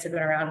of brands that have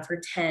been around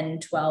for 10,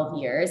 12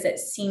 years that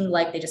seem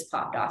like they just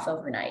popped off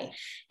overnight.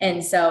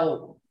 And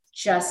so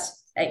just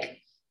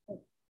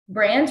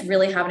brands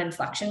really have an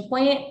inflection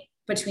point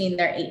between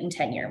their 8 and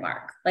 10 year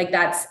mark. Like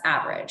that's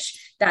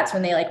average. That's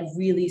when they like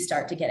really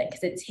start to get it.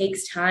 Cause it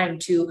takes time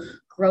to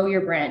grow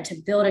your brand, to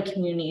build a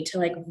community, to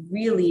like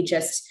really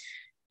just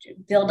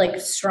build like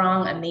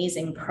strong,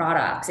 amazing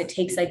products. It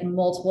takes like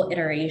multiple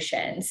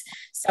iterations.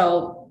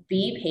 So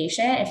be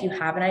patient. If you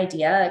have an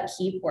idea,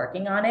 keep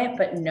working on it,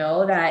 but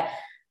know that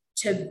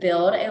to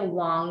build a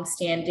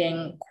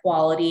long-standing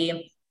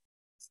quality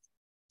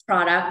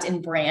product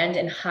and brand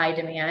in high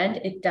demand,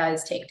 it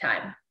does take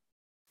time.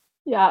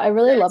 Yeah, I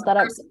really love that.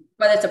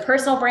 Whether it's a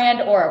personal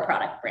brand or a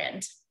product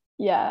brand.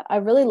 Yeah, I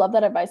really love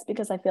that advice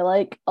because I feel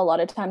like a lot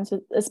of times,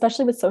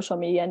 especially with social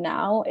media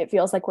now, it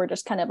feels like we're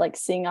just kind of like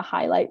seeing a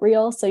highlight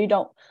reel. So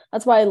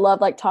that's why I love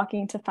like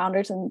talking to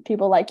founders and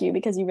people like you,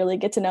 because you really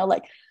get to know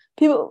like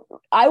people.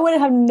 I would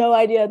have no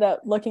idea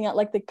that looking at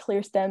like the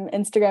ClearSTEM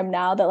Instagram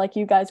now that like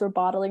you guys were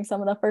bottling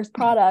some of the first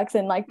products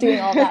and like doing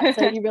all that.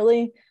 So you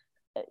really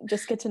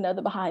just get to know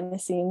the behind the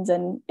scenes,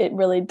 and it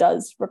really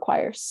does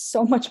require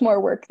so much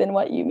more work than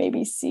what you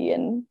maybe see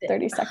in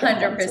 30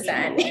 seconds.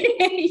 100%.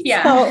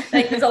 Yeah. So,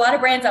 like there's a lot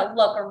of brands that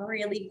look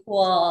really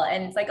cool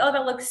and it's like, oh,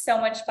 that looks so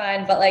much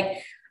fun. But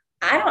like,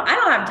 I don't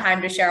have time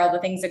to share all the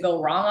things that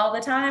go wrong all the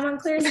time on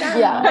ClearSTEM.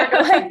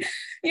 Yeah.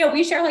 Like,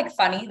 we share like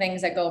funny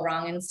things that go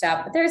wrong and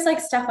stuff, but there's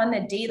like stuff on the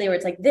daily where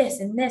it's like this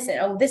and this, and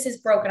oh, this is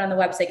broken on the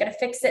website, gotta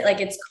fix it.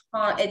 Like it's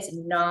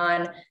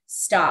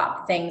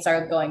non-stop. Things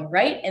are going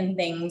right and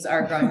things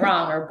are going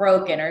wrong or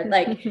broken or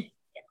like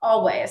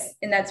always.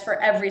 And that's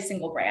for every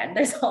single brand.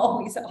 There's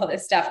always all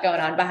this stuff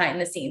going on behind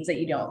the scenes that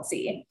you don't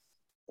see.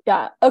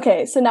 Yeah.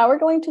 Okay. So now we're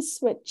going to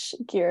switch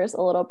gears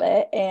a little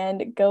bit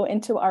and go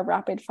into our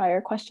rapid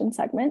fire question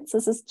segment. So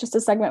this is just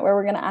a segment where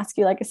we're going to ask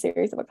you like a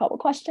series of a couple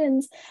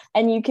questions,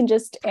 and you can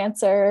just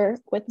answer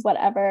with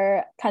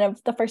whatever kind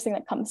of the first thing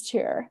that comes to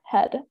your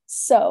head.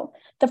 So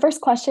the first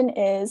question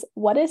is,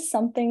 what is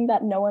something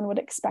that no one would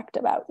expect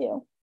about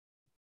you?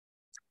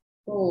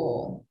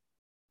 Ooh.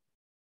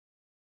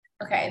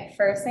 Okay.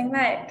 First thing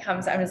that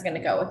comes, I'm just going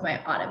to go with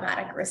my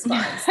automatic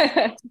response.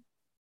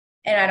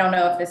 And I don't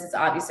know if this is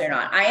obvious or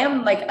not. I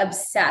am like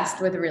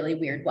obsessed with really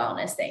weird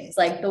wellness things.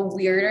 Like the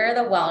weirder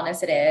the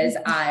wellness it is,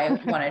 I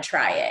want to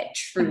try it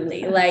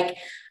truly. Like,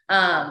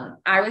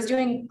 I was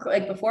doing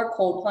like before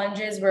cold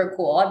plunges were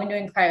cool. I've been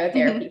doing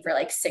cryotherapy for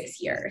like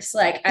 6 years.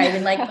 Like I've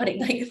been like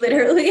putting like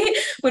literally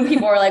when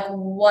people are like,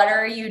 what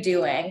are you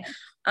doing?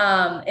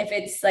 If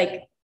it's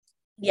like,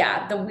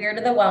 yeah, the weirder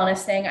the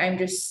wellness thing, I'm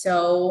just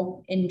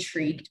so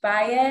intrigued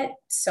by it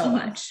so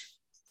much.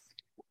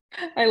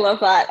 I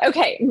love that.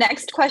 Okay.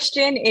 Next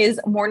question is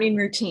morning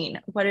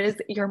routine. What is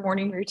your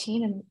morning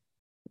routine and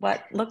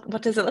what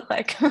does it look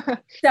like? So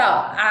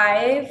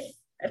I've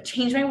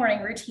changed my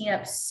morning routine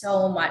up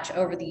so much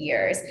over the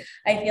years.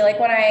 I feel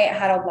like when I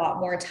had a lot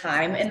more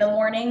time in the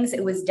mornings,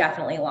 it was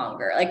definitely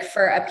longer. Like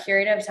for a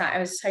period of time, I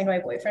was talking to my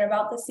boyfriend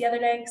about this the other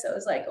day. So I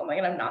was like, oh my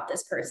God, I'm not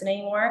this person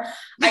anymore.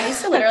 I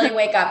used to literally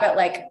wake up at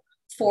like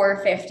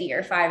 4:50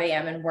 or 5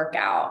 a.m. and work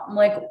out. I'm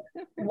like,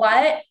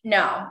 what?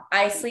 No,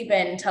 I sleep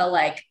in till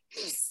like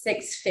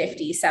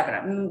 6:50,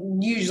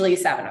 7, usually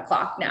 7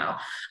 o'clock now.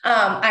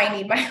 I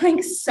need my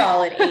like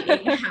solid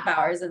 8.5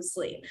 hours of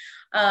sleep.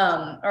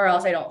 Or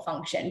else I don't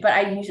function. But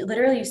I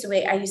literally used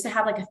to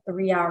have like a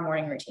 3-hour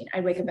morning routine.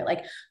 I'd wake up at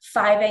like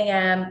 5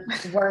 a.m.,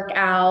 work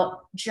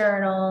out,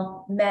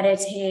 journal,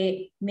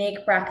 meditate,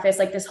 make breakfast,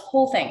 like this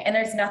whole thing. And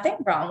there's nothing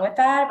wrong with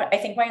that. But I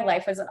think my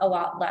life was a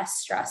lot less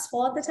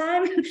stressful at the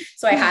time.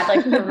 So I had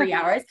like 3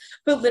 hours,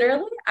 but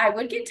literally I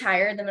would get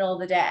tired in the middle of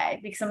the day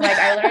because I'm like,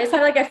 I literally just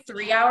had like a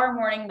 3-hour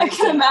morning routine. I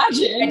can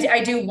imagine.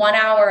 I do 1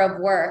 hour of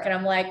work and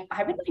I'm like,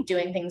 I've been like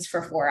doing things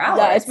for 4 hours.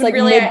 Yeah, it's like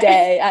really,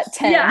 midday at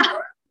 10. Yeah.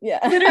 Yeah,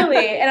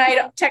 literally. And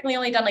I technically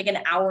only done like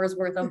an hour's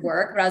worth of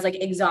work, but I was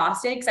like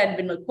exhausted because I'd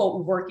been like,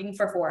 quote, working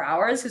for 4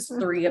 hours because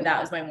 3 of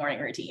that was my morning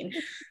routine.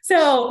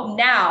 So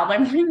now my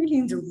morning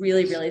routine's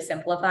really, really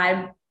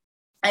simplified.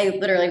 I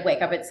literally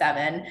wake up at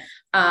 7,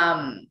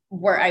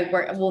 where I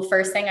work. Well,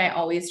 first thing I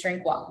always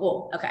drink water.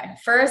 Well, okay.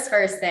 First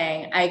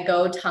thing I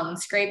go tongue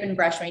scrape and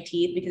brush my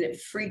teeth because it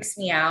freaks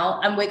me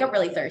out. I wake up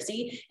really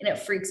thirsty and it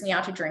freaks me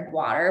out to drink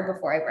water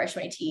before I brush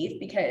my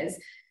teeth because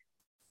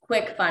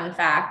quick fun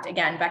fact,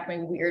 again, back to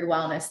my weird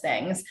wellness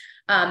things.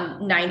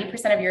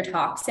 90% of your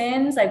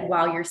toxins, like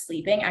while you're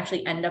sleeping,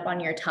 actually end up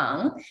on your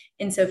tongue.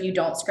 And so if you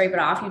don't scrape it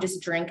off, you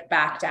just drink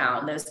back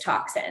down those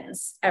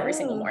toxins every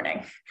single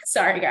morning.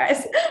 Sorry,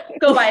 guys.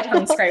 Go buy a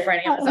tongue scraper on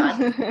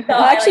Amazon. So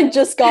I actually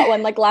just got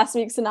one like last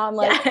week. So now I'm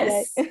like,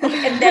 yes.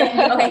 And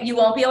then, you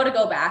won't be able to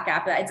go back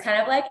after that. It's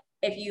kind of like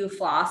if you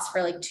floss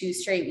for like 2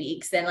 straight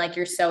weeks, then like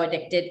you're so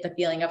addicted to the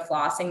feeling of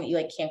flossing that you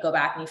like can't go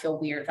back and you feel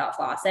weird without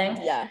flossing.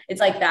 Yeah. It's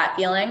like that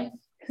feeling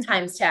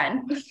times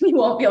 10. You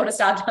won't be able to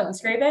stop tongue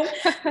scraping.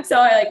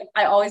 So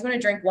I always want to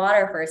drink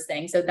water first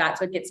thing. So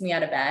that's what gets me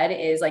out of bed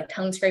is like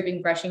tongue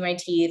scraping, brushing my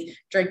teeth,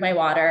 drink my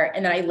water,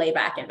 and then I lay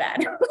back in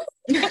bed.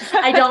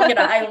 I don't get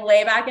up. I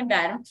lay back in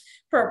bed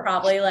for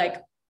probably like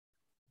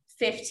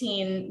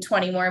 15,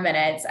 20 more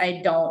minutes.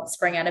 I don't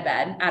spring out of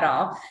bed at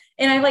all.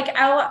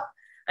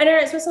 And I know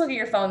you're not supposed to look at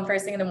your phone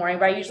first thing in the morning,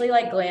 but I usually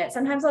like glance.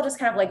 Sometimes I'll just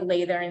kind of like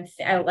lay there and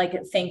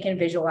think and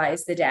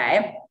visualize the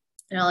day.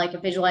 And I'll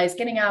like visualize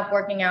getting up,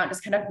 working out,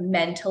 just kind of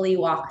mentally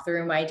walk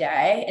through my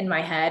day in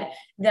my head.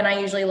 Then I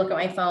usually look at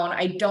my phone.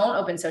 I don't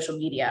open social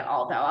media at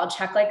all though. I'll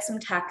check like some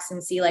texts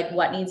and see like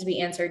what needs to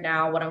be answered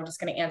now, what I'm just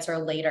going to answer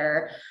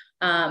later.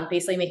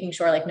 Basically making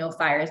sure like no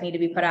fires need to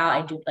be put out.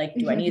 I do like,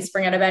 do I need to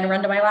spring out of bed and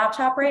run to my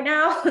laptop right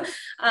now?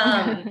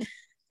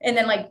 And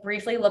then like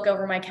briefly look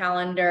over my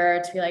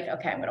calendar to be like,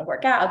 okay, I'm going to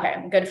work out. Okay,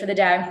 I'm good for the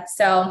day.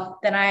 So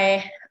then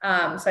I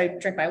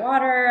drink my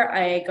water,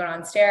 I go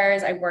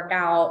downstairs, I work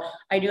out.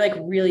 I do like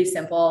really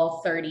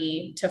simple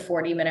 30 to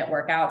 40 minute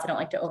workouts. I don't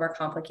like to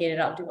overcomplicate it.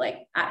 I'll do like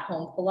at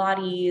home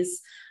Pilates.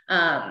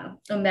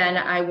 And then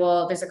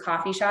there's a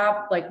coffee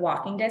shop, like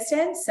walking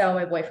distance. So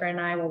my boyfriend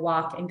and I will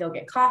walk and go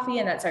get coffee.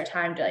 And that's our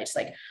time to like, just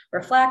like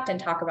reflect and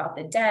talk about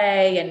the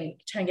day and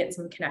try and get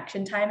some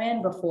connection time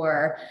in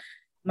before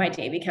my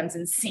day becomes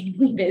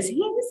insanely busy.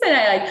 So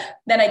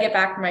then I get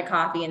back from my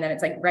coffee and then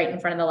it's like right in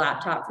front of the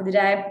laptop for the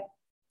day.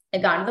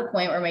 I've gotten to the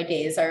point where my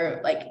days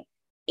are like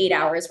 8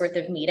 hours worth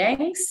of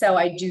meetings. So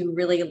I do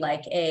really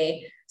like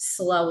a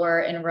slower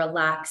and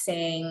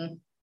relaxing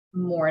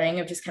morning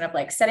of just kind of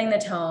like setting the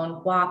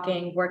tone,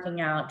 walking,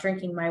 working out,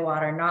 drinking my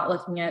water, not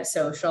looking at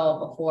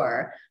social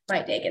before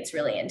my day gets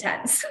really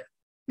intense.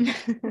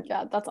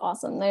 Yeah, that's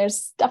awesome.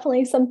 There's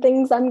definitely some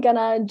things I'm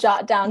gonna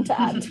jot down to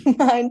add to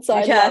mine. So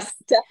yes,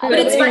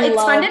 definitely. But it's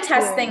fun to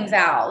test things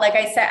out. Like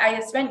I said,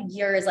 I spent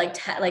years like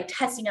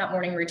testing out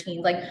morning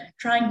routines, like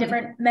trying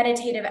different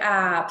meditative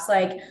apps.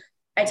 Like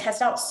I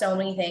test out so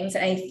many things,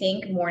 and I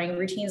think morning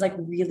routines like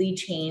really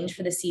change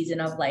for the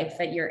season of life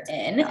that you're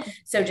in. Yeah.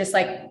 So just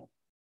like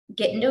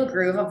get into a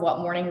groove of what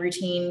morning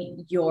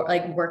routine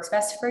works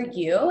best for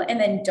you. And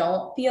then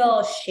don't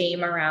feel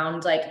shame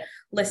around like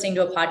listening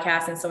to a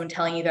podcast and someone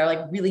telling you they're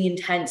like really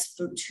intense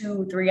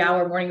 2-3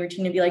 hour morning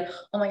routine and be like,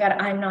 oh my God,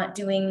 I'm not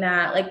doing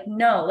that. Like,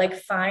 no, like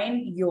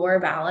find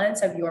your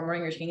balance of your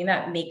morning routine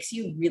that makes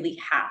you really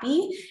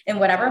happy, and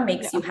whatever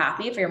makes you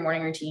happy for your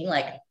morning routine,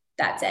 like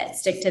that's it.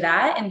 Stick to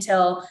that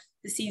until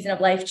the season of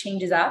life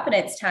changes up and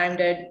it's time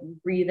to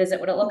revisit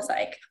what it looks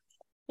like.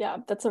 Yeah,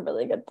 that's a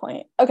really good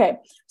point. Okay.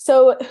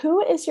 So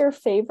who is your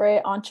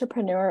favorite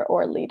entrepreneur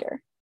or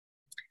leader?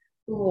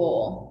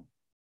 Cool.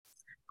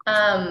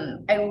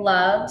 I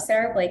love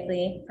Sarah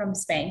Blakely from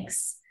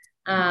Spanx.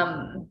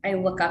 I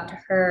look up to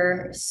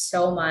her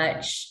so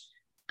much.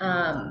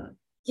 I'd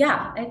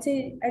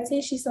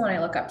say she's the one I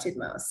look up to the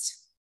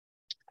most.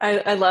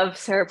 I love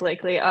Sarah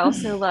Blakely. I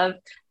also love,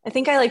 I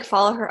think I like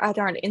follow her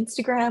either on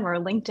Instagram or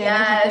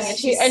LinkedIn or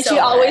something. And she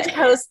always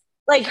posts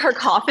like her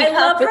coffee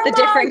cup with the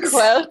different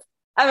quotes.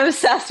 I'm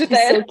obsessed with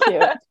it. So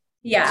cute.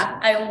 Yeah,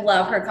 I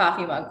love her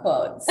coffee mug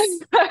quotes.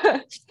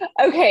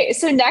 Okay,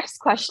 so next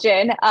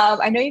question.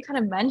 I know you kind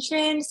of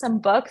mentioned some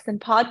books and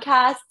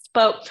podcasts,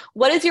 but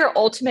what is your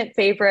ultimate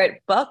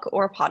favorite book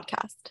or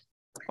podcast,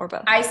 or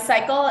both? I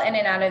cycle in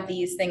and out of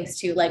these things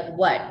too. Like,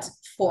 what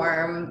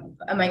form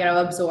am I going to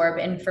absorb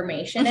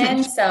information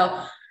in?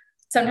 So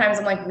sometimes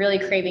I'm like really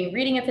craving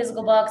reading a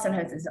physical book.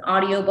 Sometimes it's an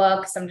audio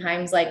book.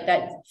 Sometimes like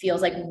that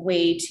feels like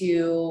way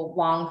too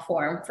long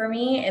form for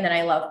me. And then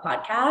I love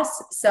podcasts.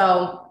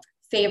 So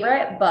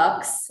favorite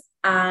books,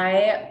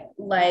 I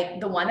like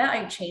the one that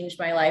I changed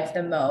my life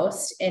the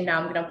most, and now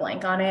I'm going to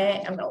blank on it.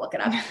 I'm going to look it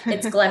up.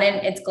 It's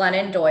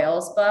Glennon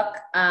Doyle's book.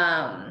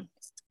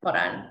 Hold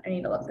on. I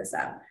need to look this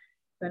up.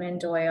 Glennon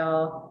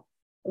Doyle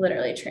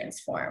literally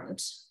transformed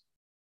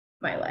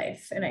my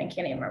life, and I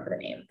can't even remember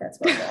the name. That's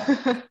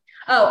horrible.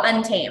 Oh,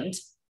 Untamed.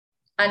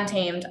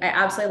 I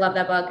absolutely love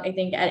that book. I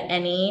think at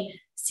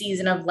any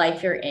season of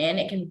life you're in,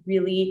 it can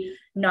really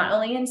not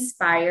only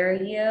inspire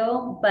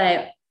you,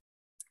 but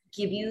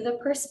give you the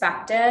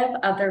perspective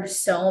of there's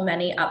so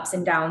many ups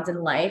and downs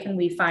in life. And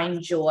we find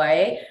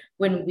joy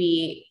when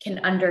we can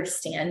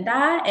understand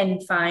that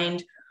and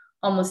find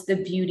almost the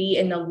beauty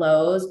in the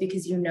lows,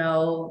 because you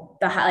know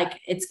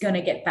it's going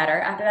to get better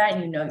after that.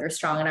 And you know, you're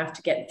strong enough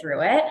to get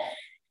through it.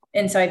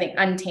 And so I think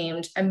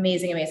Untamed,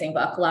 amazing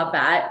book. Love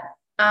that.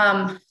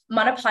 I'm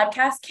on a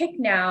podcast kick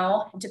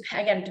now.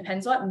 Again, it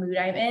depends what mood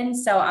I'm in.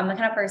 So I'm the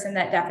kind of person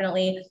that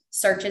definitely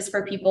searches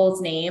for people's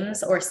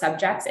names or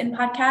subjects in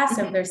podcasts.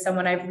 So if there's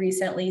someone I've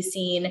recently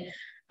seen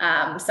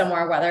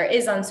somewhere, whether it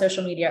is on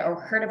social media or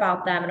heard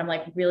about them, and I'm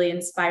like really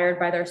inspired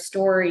by their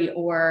story,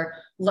 or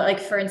like,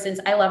 for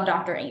instance, I love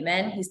Dr.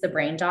 Amen. He's the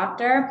brain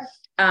doctor.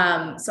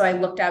 So I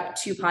looked up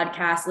 2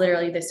 podcasts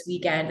literally this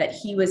weekend that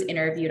he was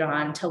interviewed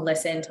on to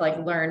listen to, like,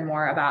 learn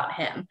more about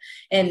him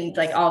and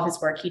like all of his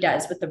work he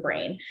does with the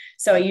brain.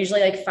 So I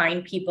usually like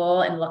find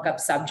people and look up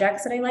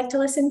subjects that I like to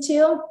listen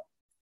to.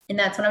 And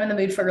that's when I'm in the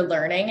mood for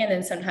learning. And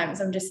then sometimes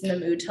I'm just in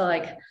the mood to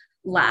like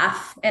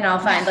laugh, and I'll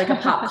find like a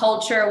pop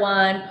culture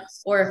one,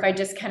 or if I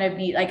just kind of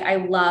need, like, I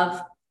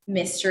love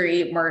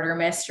murder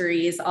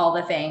mysteries, all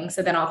the things.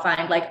 So then I'll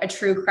find like a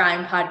true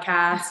crime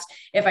podcast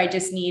if I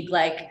just need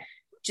like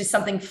just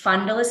something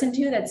fun to listen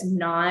to that's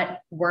not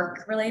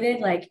work related.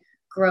 Like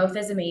growth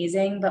is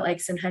amazing, but like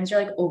sometimes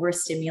you're like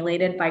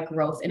overstimulated by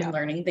growth and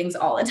learning things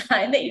all the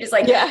time that you just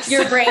like,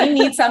 your brain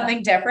needs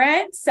something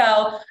different.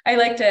 So I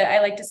like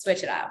to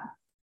switch it up.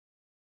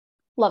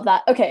 Love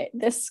that. Okay.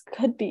 This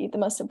could be the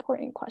most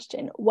important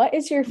question. What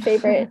is your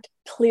favorite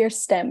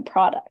ClearStem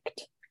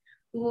product?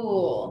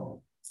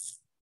 Ooh,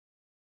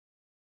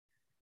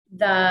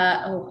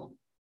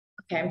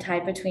 okay. I'm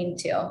tied between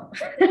two.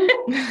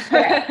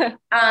 Okay.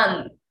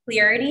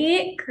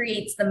 Clarity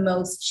creates the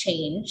most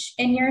change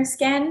in your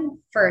skin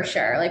for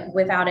sure. Like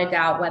without a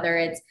doubt, whether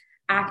it's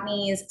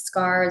acne,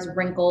 scars,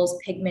 wrinkles,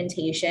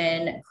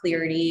 pigmentation,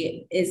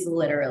 clarity is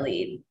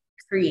literally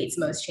creates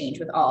most change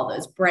with all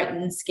those.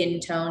 Brightens skin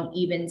tone,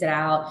 evens it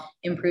out,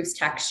 improves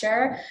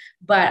texture.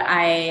 But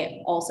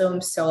I also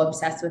am so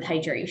obsessed with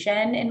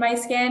hydration in my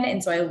skin.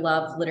 And so I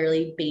love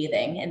literally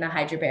bathing in the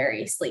Hydra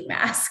Berry sleep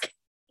mask.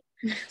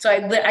 So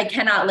I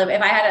cannot live.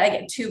 If I had to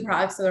get two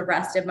products for the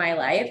rest of my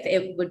life,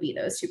 it would be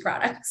those two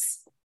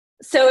products.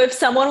 So if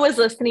someone was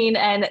listening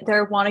and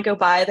they want to go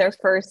buy their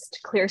first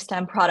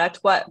ClearStem product,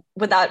 what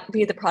would that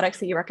be the products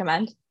that you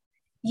recommend?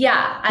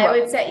 Yeah, I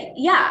would say,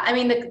 I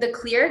mean, the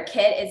clear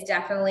kit is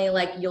definitely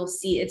like, you'll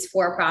see it's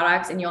 4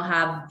 products and you'll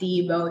have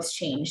the most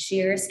change to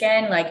your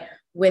skin. Like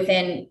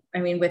within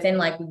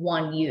like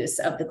one use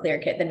of the clear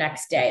kit the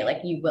next day, like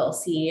you will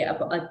see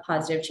a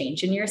positive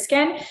change in your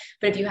skin.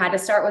 But if you had to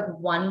start with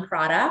one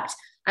product,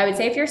 I would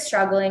say if you're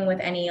struggling with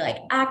any like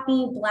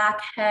acne,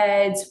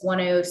 blackheads, want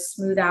to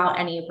smooth out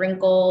any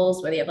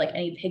wrinkles, whether you have like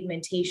any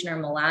pigmentation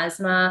or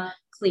melasma,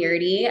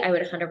 clarity, I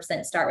would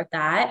 100% start with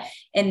that.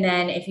 And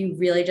then if you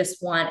really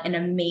just want an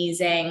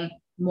amazing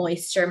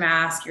moisture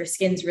mask, your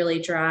skin's really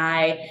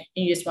dry,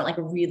 and you just want like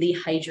a really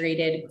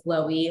hydrated,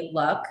 glowy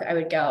look, I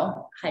would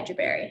go Hydra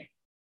Berry.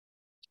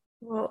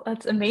 Well,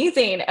 that's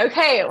amazing.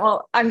 Okay.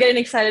 Well, I'm getting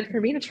excited for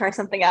me to try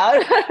something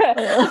out.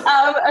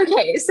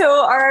 Okay.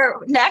 So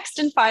our next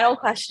and final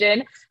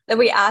question that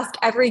we ask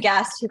every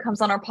guest who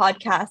comes on our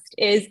podcast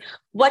is,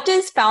 what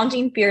does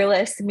founding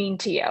fearless mean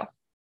to you?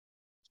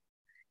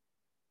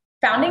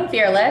 Founding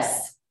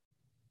fearless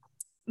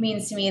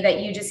means to me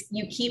that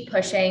you keep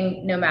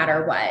pushing no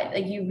matter what.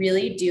 Like you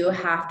really do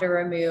have to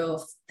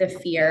remove the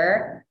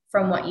fear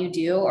from what you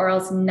do, or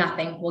else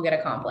nothing will get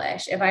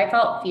accomplished. If I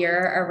felt fear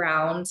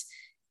around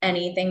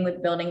anything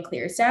with building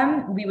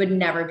ClearStem, we would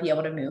never be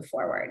able to move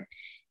forward.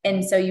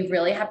 And so you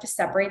really have to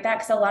separate that,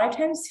 because a lot of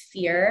times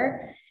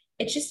fear,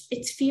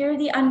 it's fear of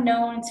the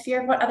unknown. It's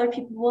fear of what other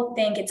people will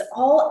think. It's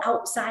all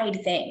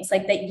outside things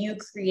like that you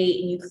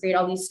create, and you create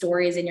all these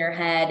stories in your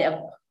head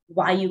of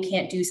why you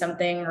can't do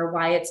something or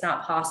why it's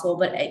not possible,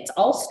 but it's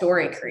all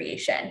story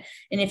creation.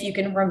 And if you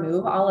can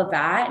remove all of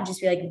that and just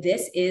be like,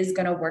 this is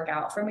going to work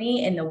out for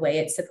me in the way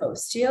it's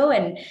supposed to,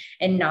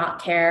 and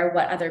not care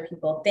what other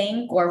people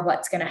think or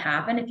what's going to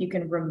happen. If you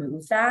can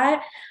remove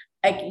that,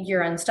 like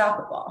you're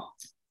unstoppable.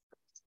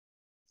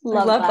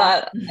 Love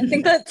that. I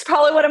think that's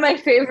probably one of my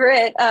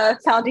favorite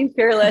founding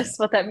fearless,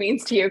 what that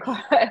means to you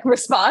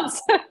response.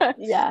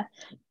 Yeah.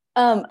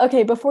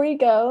 Okay. Before you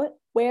go,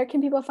 where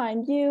can people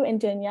find you and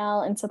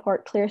Danielle and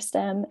support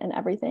ClearStem and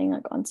everything,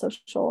 like on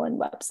social and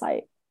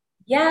website?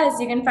 Yes,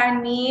 you can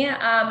find me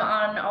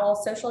on all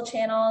social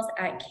channels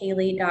at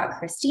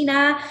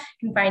Kayleigh.Christina.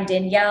 You can find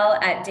Danielle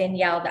at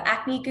Danielle the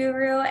Acne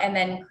Guru, and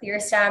then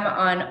ClearStem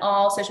on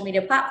all social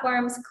media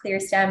platforms,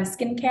 ClearStem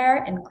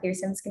Skincare and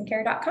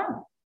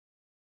ClearStemSkincare.com.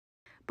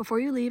 Before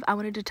you leave, I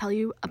wanted to tell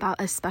you about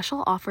a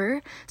special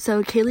offer.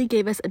 So Kayleigh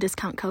gave us a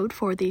discount code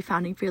for the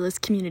Founding Fearless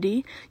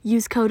community.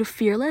 Use code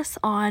FEARLESS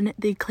on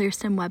the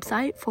ClearStem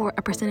website for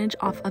a percentage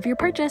off of your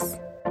purchase.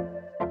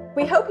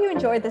 We hope you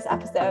enjoyed this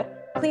episode.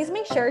 Please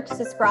make sure to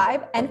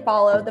subscribe and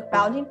follow the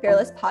Founding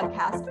Fearless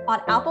podcast on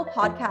Apple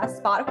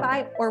Podcasts,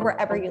 Spotify, or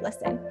wherever you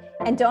listen.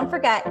 And don't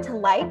forget to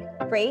like,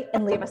 rate,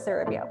 and leave us a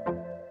review.